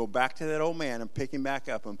 You're going to go back to that old man and pick him back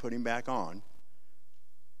up and put him back on.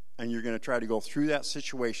 And you're going to try to go through that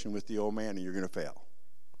situation with the old man and you're going to fail.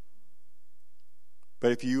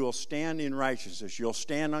 But if you will stand in righteousness, you'll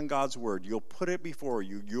stand on God's word, you'll put it before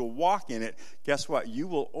you, you'll walk in it, guess what? You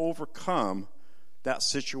will overcome that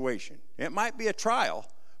situation. It might be a trial,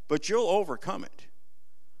 but you'll overcome it.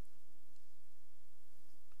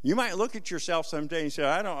 You might look at yourself someday and say,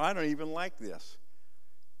 I don't even like this.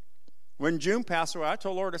 When June passed away, I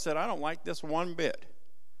told the Lord, I said, I don't like this one bit.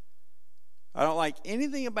 I don't like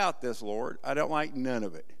anything about this, Lord. I don't like none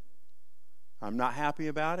of it. I'm not happy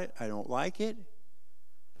about it. I don't like it.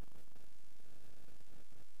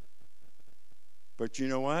 But you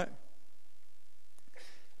know what?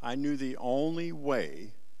 I knew the only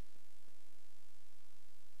way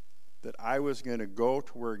that I was going to go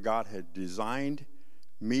to where God had designed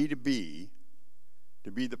me to be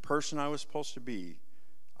the person I was supposed to be.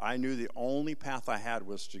 I knew the only path I had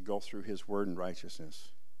was to go through His word and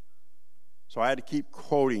righteousness. So I had to keep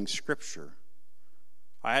quoting Scripture.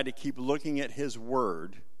 I had to keep looking at His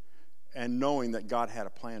word and knowing that God had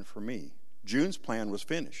a plan for me. June's plan was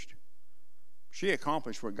finished. She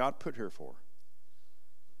accomplished what God put her for.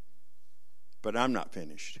 But I'm not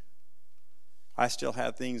finished. I still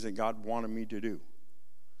had things that God wanted me to do.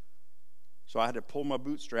 So I had to pull my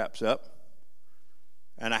bootstraps up.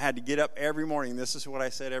 And I had to get up every morning. This is what I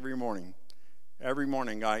said every morning. Every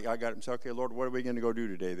morning I got up and said, okay, Lord, what are we going to go do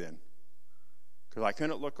today then? Because I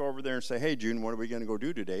couldn't look over there and say, hey, June, what are we going to go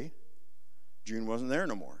do today? June wasn't there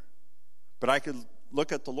no more. But I could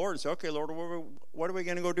look at the Lord and say, okay, Lord, what are we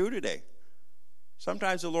going to go do today?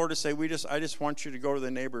 Sometimes the Lord would say, I just want you to go to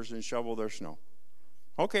the neighbors and shovel their snow.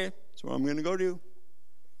 Okay, that's what I'm going to go do.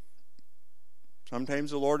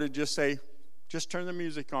 Sometimes the Lord would just say, just turn the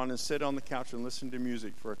music on and sit on the couch and listen to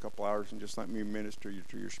music for a couple hours and just let me minister you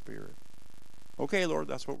to your spirit. Okay, Lord,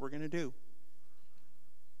 that's what we're going to do.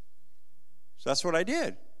 So that's what I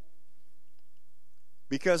did.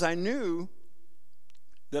 Because I knew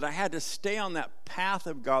that I had to stay on that path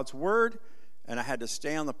of God's word, and I had to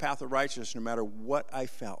stay on the path of righteousness no matter what I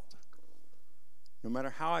felt. No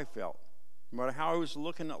matter how I felt. No matter how I was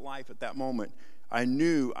looking at life at that moment, I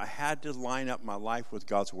knew I had to line up my life with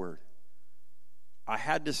God's word. I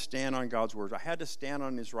had to stand on God's word. I had to stand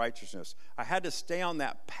on his righteousness. I had to stay on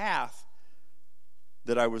that path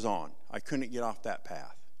that I was on. I couldn't get off that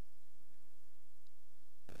path.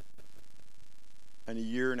 And a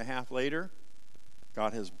year and a half later,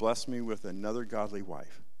 God has blessed me with another godly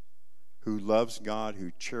wife who loves God,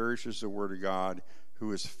 who cherishes the word of God,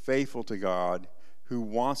 who is faithful to God, who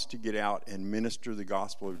wants to get out and minister the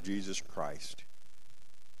gospel of Jesus Christ.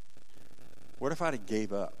 What if I'd have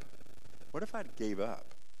gave up? What if I'd gave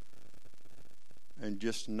up and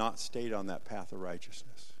just not stayed on that path of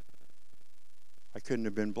righteousness? I couldn't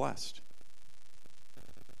have been blessed.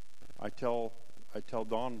 I tell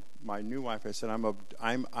Dawn, my new wife, I said,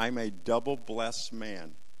 I'm a double blessed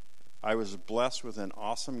man. I was blessed with an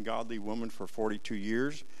awesome godly woman for 42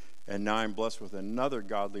 years, and now I'm blessed with another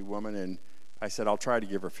godly woman, and I said, I'll try to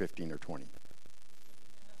give her 15 or 20.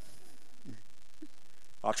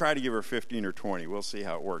 I'll try to give her 15 or 20. We'll see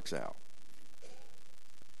how it works out.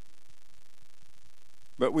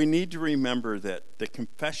 But we need to remember that the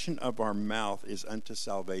confession of our mouth is unto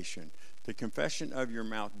salvation. The confession of your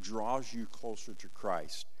mouth draws you closer to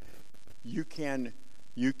Christ. You can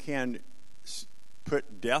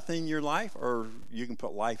put death in your life, or you can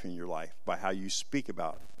put life in your life by how you speak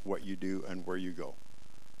about what you do and where you go.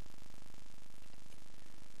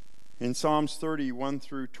 In Psalms 31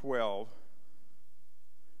 through 12,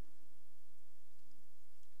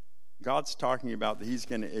 God's talking about that he's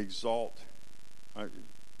going to exalt,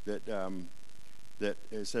 that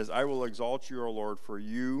it says, I will exalt you, O Lord, for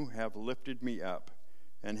you have lifted me up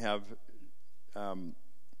and have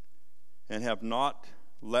not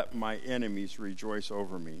let my enemies rejoice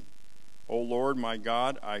over me. O Lord, my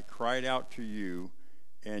God, I cried out to you,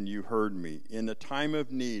 and you heard me. In the time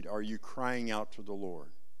of need, are you crying out to the Lord?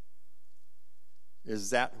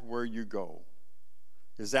 Is that where you go?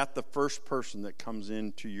 Is that the first person that comes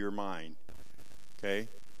into your mind? Okay?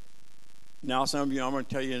 Now, some of you, I'm going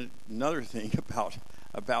to tell you another thing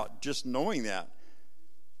about just knowing that.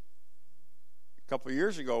 A couple of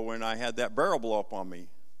years ago when I had that barrel blow up on me,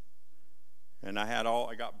 and I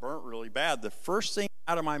got burnt really bad, the first thing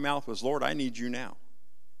out of my mouth was, Lord, I need you now.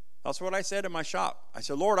 That's what I said in my shop. I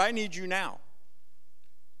said, Lord, I need you now.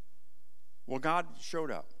 Well, God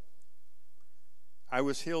showed up. I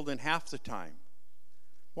was healed in half the time.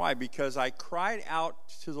 Why? Because I cried out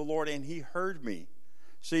to the Lord and he heard me.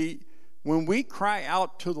 See, when we cry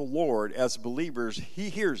out to the Lord as believers, he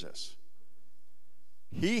hears us.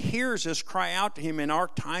 He hears us cry out to him in our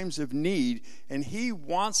times of need, and he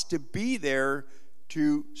wants to be there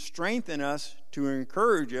to strengthen us, to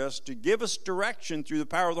encourage us, to give us direction through the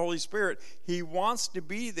power of the Holy Spirit. He wants to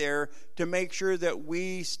be there to make sure that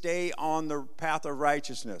we stay on the path of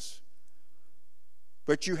righteousness.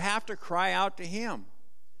 But you have to cry out to him.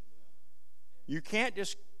 You can't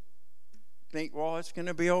just think, well, it's going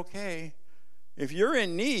to be okay. If you're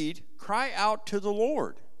in need, cry out to the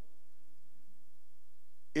Lord.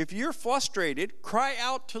 If you're frustrated, cry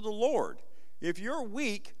out to the Lord. If you're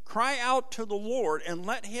weak, cry out to the Lord and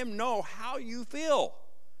let him know how you feel.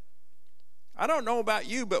 I don't know about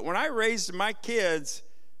you, but when I raised my kids,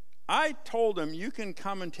 I told them, you can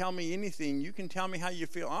come and tell me anything. You can tell me how you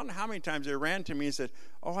feel. I don't know how many times they ran to me and said,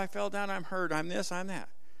 oh, I fell down, I'm hurt, I'm this, I'm that.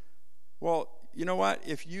 Well, you know what?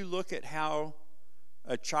 If you look at how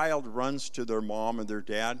a child runs to their mom and their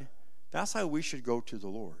dad, that's how we should go to the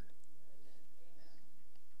Lord.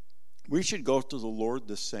 We should go to the Lord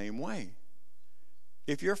the same way.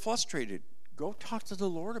 If you're frustrated, go talk to the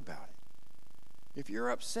Lord about it. If you're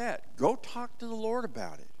upset, go talk to the Lord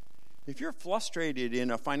about it. If you're frustrated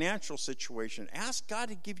in a financial situation, ask God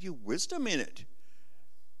to give you wisdom in it.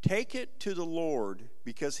 Take it to the Lord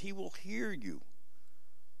because he will hear you.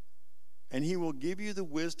 And he will give you the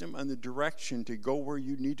wisdom and the direction to go where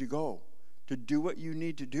you need to go, to do what you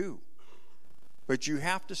need to do. But you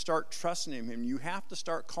have to start trusting him. You have to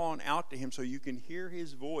start calling out to him so you can hear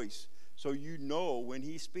his voice, so you know when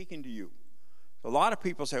he's speaking to you. A lot of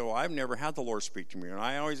people say, well, I've never had the Lord speak to me. And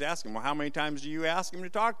I always ask him, well, how many times do you ask him to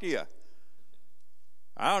talk to you?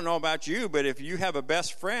 I don't know about you, but if you have a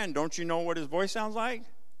best friend, don't you know what his voice sounds like?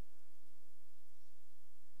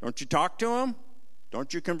 Don't you talk to him?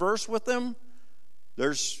 Don't you converse with them?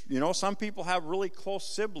 There's, some people have really close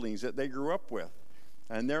siblings that they grew up with.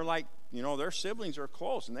 And they're like, their siblings are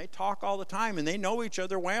close and they talk all the time and they know each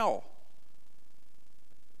other well.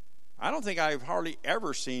 I don't think I've hardly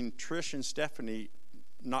ever seen Trish and Stephanie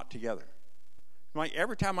not together. Like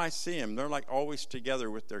every time I see them, they're like always together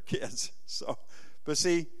with their kids. So, but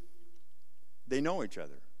see, they know each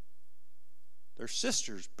other. They're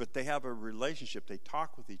sisters, but they have a relationship. They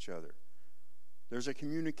talk with each other. There's a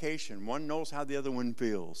communication. One knows how the other one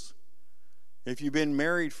feels. If you've been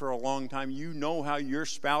married for a long time, you know how your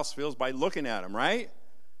spouse feels by looking at them, right?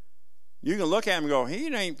 You can look at him and go,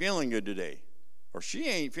 he ain't feeling good today. Or she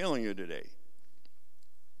ain't feeling good today.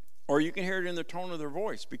 Or you can hear it in the tone of their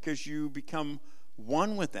voice because you become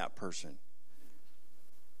one with that person.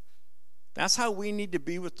 That's how we need to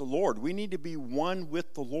be with the Lord. We need to be one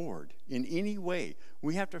with the Lord in any way.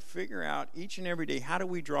 We have to figure out each and every day, how do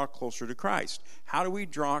we draw closer to Christ? How do we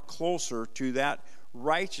draw closer to that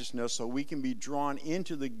righteousness so we can be drawn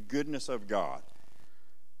into the goodness of God?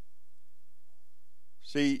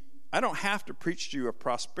 See, I don't have to preach to you a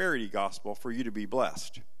prosperity gospel for you to be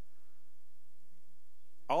blessed.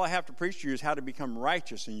 All I have to preach to you is how to become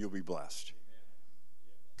righteous and you'll be blessed.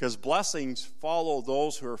 Because blessings follow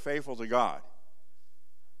those who are faithful to God.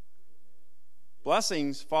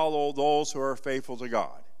 Blessings follow those who are faithful to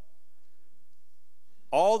God.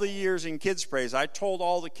 All the years in Kids Praise, I told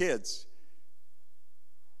all the kids,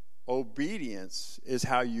 obedience is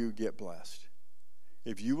how you get blessed.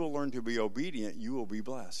 If you will learn to be obedient, you will be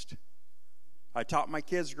blessed. I taught my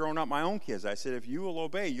kids growing up, my own kids, I said, if you will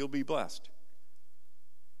obey, you'll be blessed.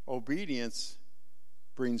 Obedience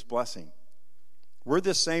brings blessing. We're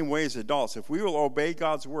the same way as adults. If we will obey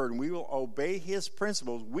God's word and we will obey his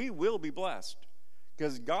principles, we will be blessed.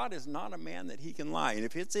 Because God is not a man that he can lie. And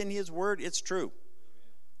if it's in his word, it's true.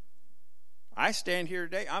 I stand here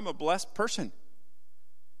today, I'm a blessed person.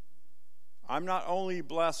 I'm not only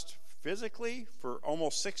blessed physically for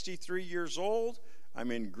almost 63 years old,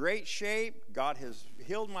 I'm in great shape. God has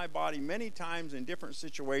healed my body many times in different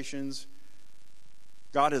situations.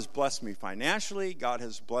 God has blessed me financially. God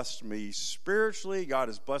has blessed me spiritually. God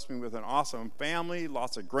has blessed me with an awesome family,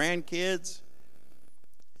 lots of grandkids.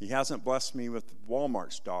 He hasn't blessed me with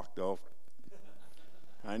Walmart stock, though.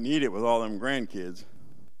 I need it with all them grandkids.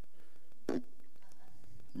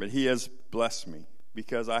 But he has blessed me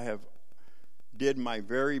because I have did my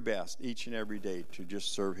very best each and every day to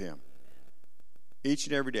just serve him. Each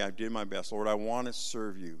and every day I did my best. Lord, I want to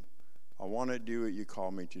serve you. I want to do what you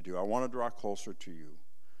call me to do. I want to draw closer to you.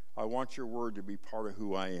 I want your word to be part of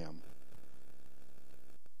who I am.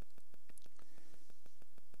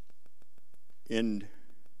 In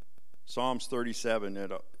Psalms 37,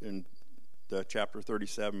 in the chapter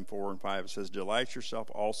 37, 4 and 5, it says, delight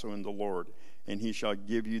yourself also in the Lord, and he shall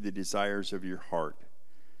give you the desires of your heart.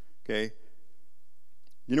 Okay?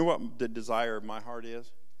 You know what the desire of my heart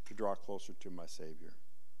is? To draw closer to my Savior.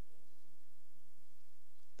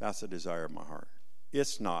 That's the desire of my heart.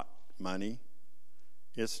 It's not money.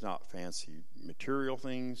 It's not fancy material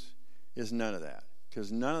things. It's none of that.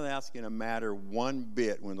 Because none of that's going to matter one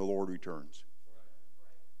bit when the Lord returns.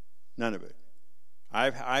 None of it.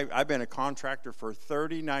 I've been a contractor for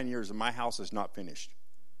 39 years and my house is not finished.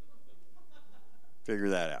 Figure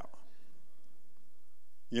that out.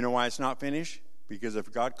 You know why it's not finished? Because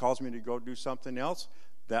if God calls me to go do something else,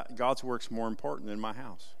 that God's work's more important than my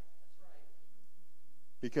house.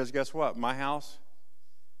 Because guess what? My house,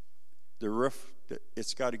 the roof,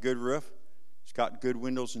 it's got a good roof. It's got good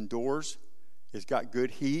windows and doors. It's got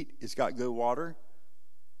good heat. It's got good water.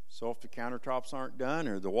 So if the countertops aren't done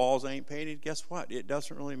or the walls ain't painted, guess what? It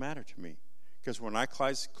doesn't really matter to me. Because when I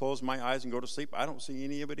close my eyes and go to sleep, I don't see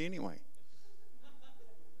any of it anyway.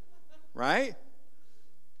 Right?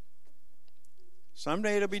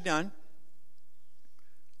 Someday it'll be done.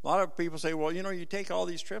 A lot of people say, well, you know, you take all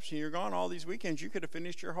these trips and you're gone all these weekends. You could have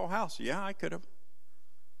finished your whole house. Yeah, I could have.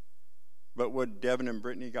 But would Devin and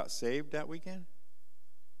Brittany got saved that weekend?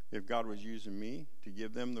 If God was using me to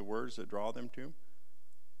give them the words that draw them to him?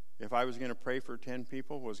 If I was going to pray for 10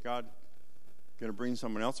 people, was God going to bring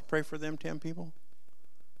someone else to pray for them 10 people?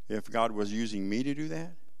 If God was using me to do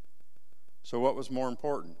that? So what was more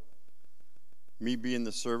important? Me being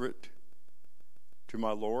the servant to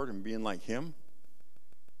my Lord and being like him?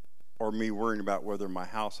 Or me worrying about whether my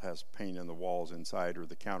house has paint in the walls inside or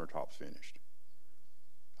the countertops finished?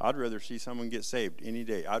 I'd rather see someone get saved any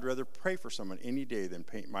day. I'd rather pray for someone any day than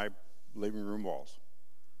paint my living room walls.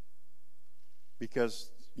 Because,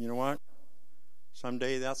 you know what?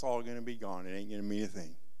 Someday that's all going to be gone. It ain't going to mean a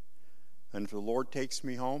thing. And if the Lord takes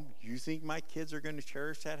me home, you think my kids are going to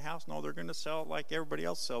cherish that house? No, they're going to sell it like everybody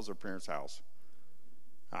else sells their parents' house.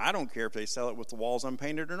 I don't care if they sell it with the walls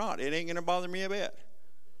unpainted or not. It ain't going to bother me a bit.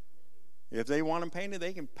 If they want them painted,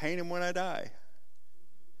 they can paint them when I die.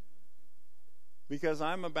 Because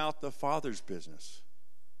I'm about the Father's business.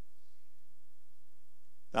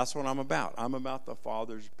 That's what I'm about. I'm about the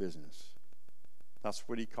Father's business. That's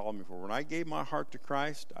what he called me for. When I gave my heart to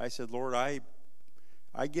Christ, I said, Lord, I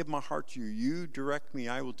give my heart to you. You direct me.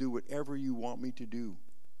 I will do whatever you want me to do.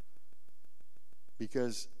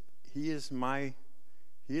 Because he is my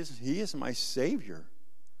Savior.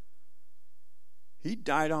 He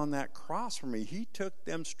died on that cross for me. He took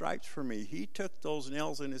them stripes for me. He took those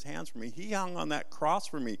nails in his hands for me. He hung on that cross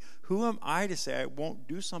for me. Who am I to say I won't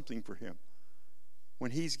do something for him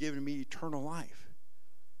when he's given me eternal life?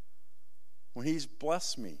 When he's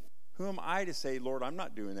blessed me? Who am I to say, Lord, I'm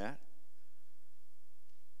not doing that?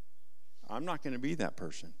 I'm not going to be that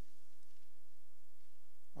person.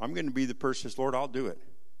 I'm going to be the person that says, Lord, I'll do it.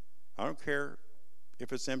 I don't care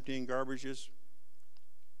if it's emptying garbages,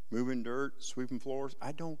 moving dirt, sweeping floors.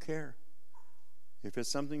 I don't care. If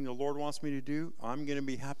it's something the Lord wants me to do, I'm going to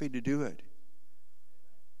be happy to do it.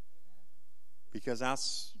 Because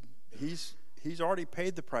He's already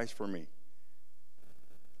paid the price for me.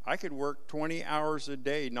 I could work 20 hours a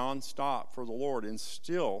day nonstop for the Lord and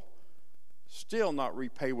still not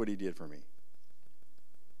repay what he did for me.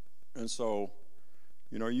 And so,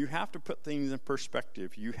 you have to put things in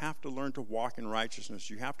perspective. You have to learn to walk in righteousness.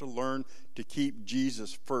 You have to learn to keep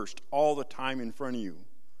Jesus first all the time in front of you.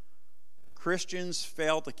 Christians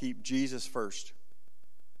fail to keep Jesus first.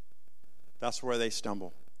 That's where they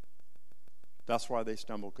stumble. That's why they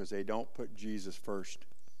stumble, because they don't put Jesus first.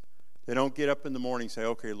 They don't get up in the morning and say,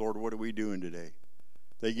 okay, Lord, what are we doing today?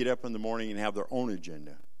 They get up in the morning and have their own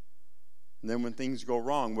agenda. And then when things go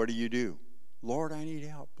wrong, what do? Lord, I need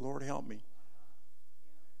help. Lord, help me.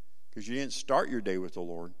 Because you didn't start your day with the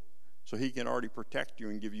Lord. So he can already protect you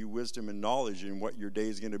and give you wisdom and knowledge in what your day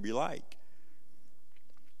is going to be like.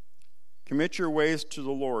 Commit your ways to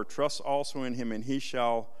the Lord. Trust also in him, and he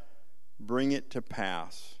shall bring it to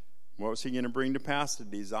pass. What was he going to bring to pass? The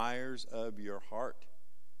desires of your heart.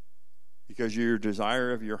 Because your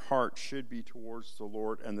desire of your heart should be towards the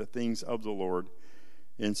Lord and the things of the Lord.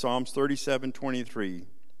 In Psalms 37:23,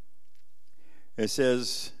 it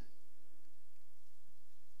says,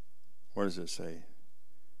 what does it say?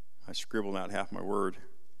 I scribbled out half my word.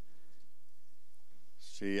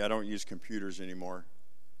 See, I don't use computers anymore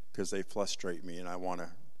because they frustrate me and I want to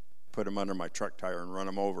put them under my truck tire and run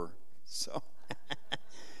them over. So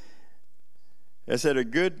it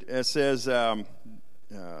says,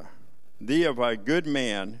 thee of a good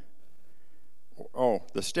man,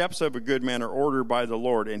 the steps of a good man are ordered by the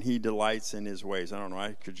Lord, and he delights in his ways. I don't know,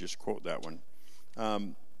 I could just quote that one.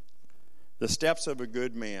 The steps of a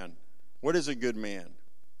good man. What is a good man?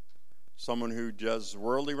 Someone who does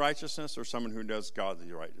worldly righteousness or someone who does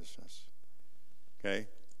godly righteousness? Okay?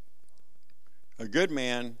 A good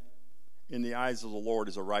man in the eyes of the Lord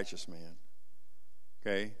is a righteous man.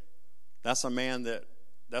 Okay? That's a man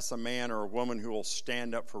or a woman who will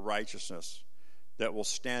stand up for righteousness, that will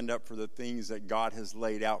stand up for the things that God has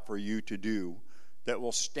laid out for you to do, that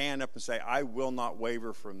will stand up and say, I will not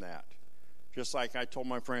waver from that. Just like I told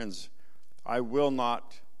my friends, I will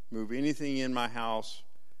not move anything in my house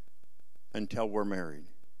until we're married.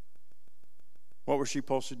 What was she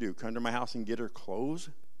supposed to do? Come to my house and get her clothes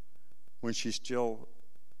when she still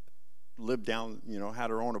lived down, had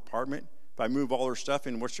her own apartment? If I move all her stuff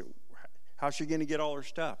in, how's she going to get all her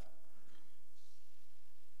stuff?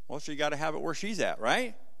 Well, she got to have it where she's at,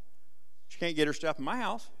 right? She can't get her stuff in my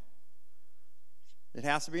house. It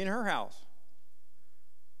has to be in her house.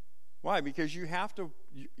 Why? Because you have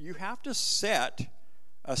to set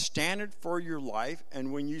a standard for your life,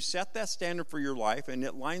 and when you set that standard for your life and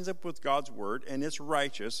it lines up with God's word and it's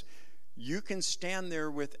righteous, you can stand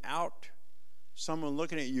there without someone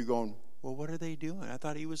looking at you going, well, what are they doing? I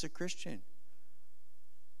thought he was a Christian.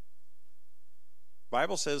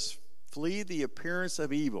 Bible says, flee the appearance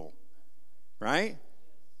of evil, right?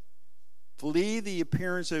 Flee the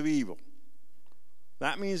appearance of evil.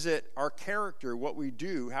 That means that our character, what we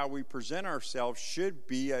do, how we present ourselves, should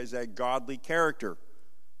be as a godly character.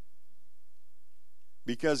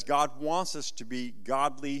 Because God wants us to be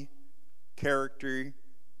godly character,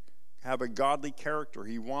 have a godly character.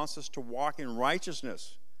 He wants us to walk in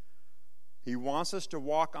righteousness. He wants us to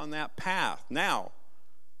walk on that path. Now,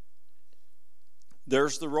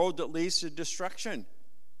 there's the road that leads to destruction.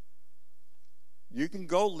 You can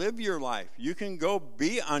go live your life. You can go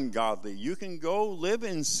be ungodly. You can go live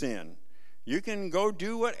in sin. You can go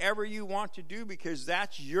do whatever you want to do because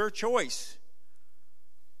that's your choice.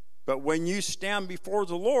 But when you stand before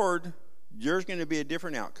the Lord, there's going to be a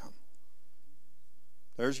different outcome.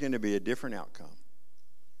 There's going to be a different outcome.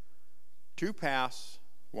 2 paths,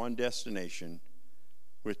 1 destination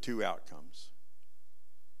with 2 outcomes.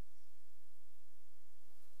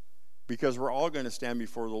 Because we're all going to stand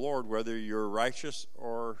before the Lord, whether you're righteous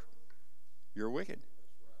or you're wicked.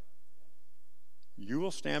 You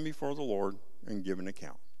will stand before the Lord and give an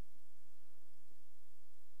account.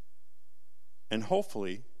 And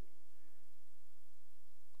hopefully,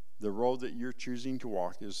 the road that you're choosing to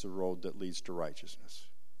walk is the road that leads to righteousness.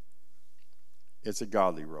 It's a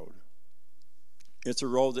godly road. It's a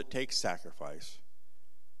road that takes sacrifice.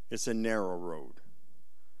 It's a narrow road.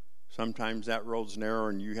 Sometimes that road's narrow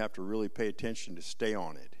and you have to really pay attention to stay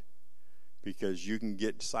on it, because you can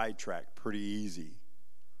get sidetracked pretty easy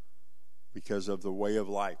because of the way of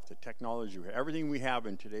life, the technology. Everything we have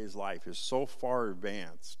in today's life is so far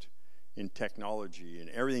advanced in technology and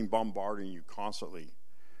everything bombarding you constantly.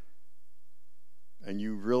 And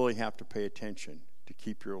you really have to pay attention to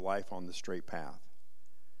keep your life on the straight path.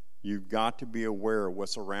 You've got to be aware of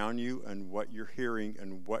what's around you and what you're hearing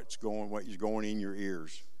and what is going in your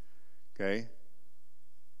ears. Okay?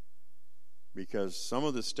 Because some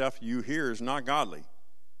of the stuff you hear is not godly.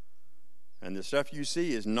 And the stuff you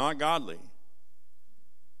see is not godly.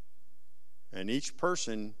 And each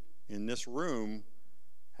person in this room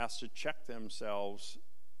has to check themselves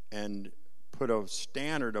and put a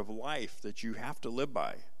standard of life that you have to live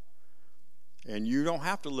by. And you don't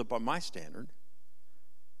have to live by my standard,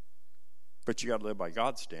 but you got to live by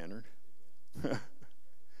God's standard.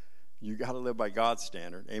 You got to live by God's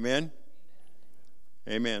standard. Amen?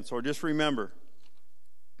 Amen. So just remember,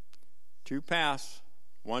 2 paths,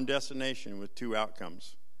 1 destination with 2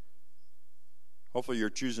 outcomes. Hopefully you're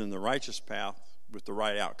choosing the righteous path with the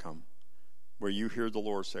right outcome, where you hear the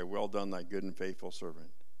Lord say, "Well done, thy good and faithful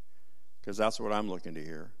servant." Because that's what I'm looking to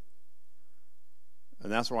hear.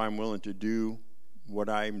 And that's why I'm willing to do what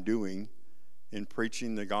I'm doing in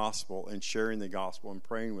preaching the gospel and sharing the gospel and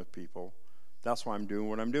praying with people. That's why I'm doing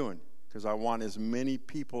what I'm doing. Because I want as many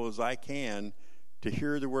people as I can to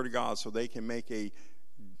hear the word of God so they can make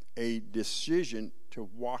a decision to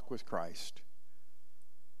walk with Christ.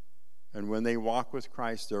 And when they walk with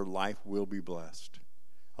Christ, their life will be blessed.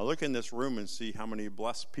 I look in this room and see how many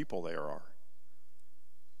blessed people there are.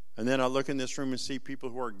 And then I look in this room and see people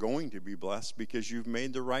who are going to be blessed because you've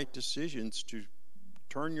made the right decisions to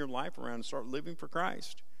turn your life around and start living for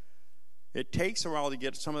Christ. It takes a while to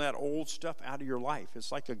get some of that old stuff out of your life.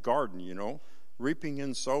 It's like a garden, reaping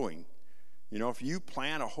and sowing. If you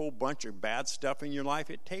plant a whole bunch of bad stuff in your life,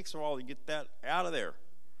 it takes a while to get that out of there.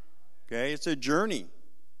 Okay? It's a journey.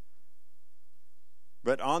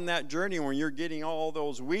 But on that journey, when you're getting all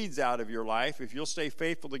those weeds out of your life, if you'll stay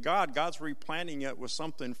faithful to God, God's replanting it with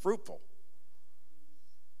something fruitful.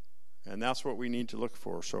 And that's what we need to look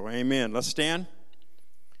for. So, amen. Let's stand.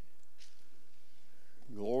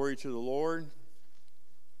 Glory to the Lord.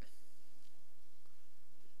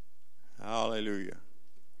 Hallelujah.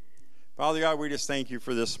 Father God, we just thank you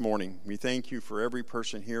for this morning. We thank you for every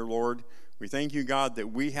person here, Lord. We thank you, God,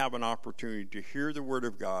 that we have an opportunity to hear the word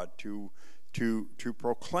of God, to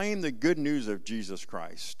proclaim the good news of Jesus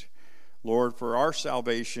Christ. Lord, for our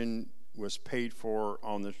salvation was paid for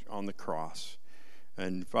on the cross.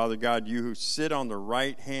 And Father God, you who sit on the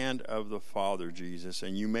right hand of the Father, Jesus,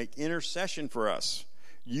 and you make intercession for us.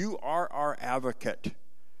 You are our advocate,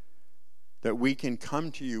 that we can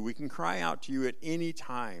come to you. We can cry out to you at any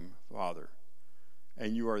time, Father,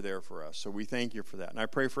 and you are there for us. So we thank you for that. And I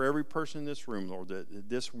pray for every person in this room, Lord, that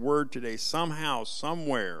this word today, somehow,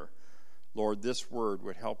 somewhere, Lord, this word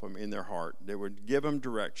would help them in their heart. That would give them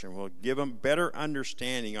direction. Will give them better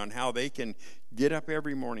understanding on how they can get up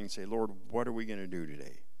every morning and say, Lord, what are we going to do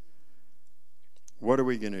today? What are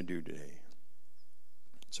we going to do today?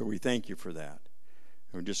 So we thank you for that.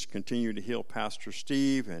 And we just continue to heal Pastor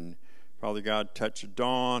Steve, and Father God, touch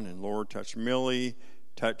Dawn, and Lord, touch Millie,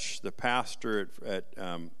 touch the pastor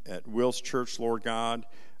at Will's Church, Lord God,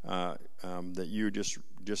 that you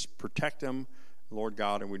just protect them, Lord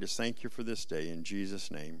God, and we just thank you for this day in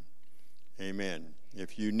Jesus' name. Amen.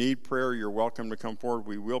 If you need prayer, you're welcome to come forward.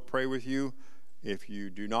 We will pray with you. If you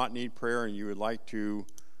do not need prayer and you would like to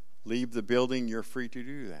leave the building, you're free to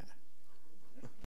do that.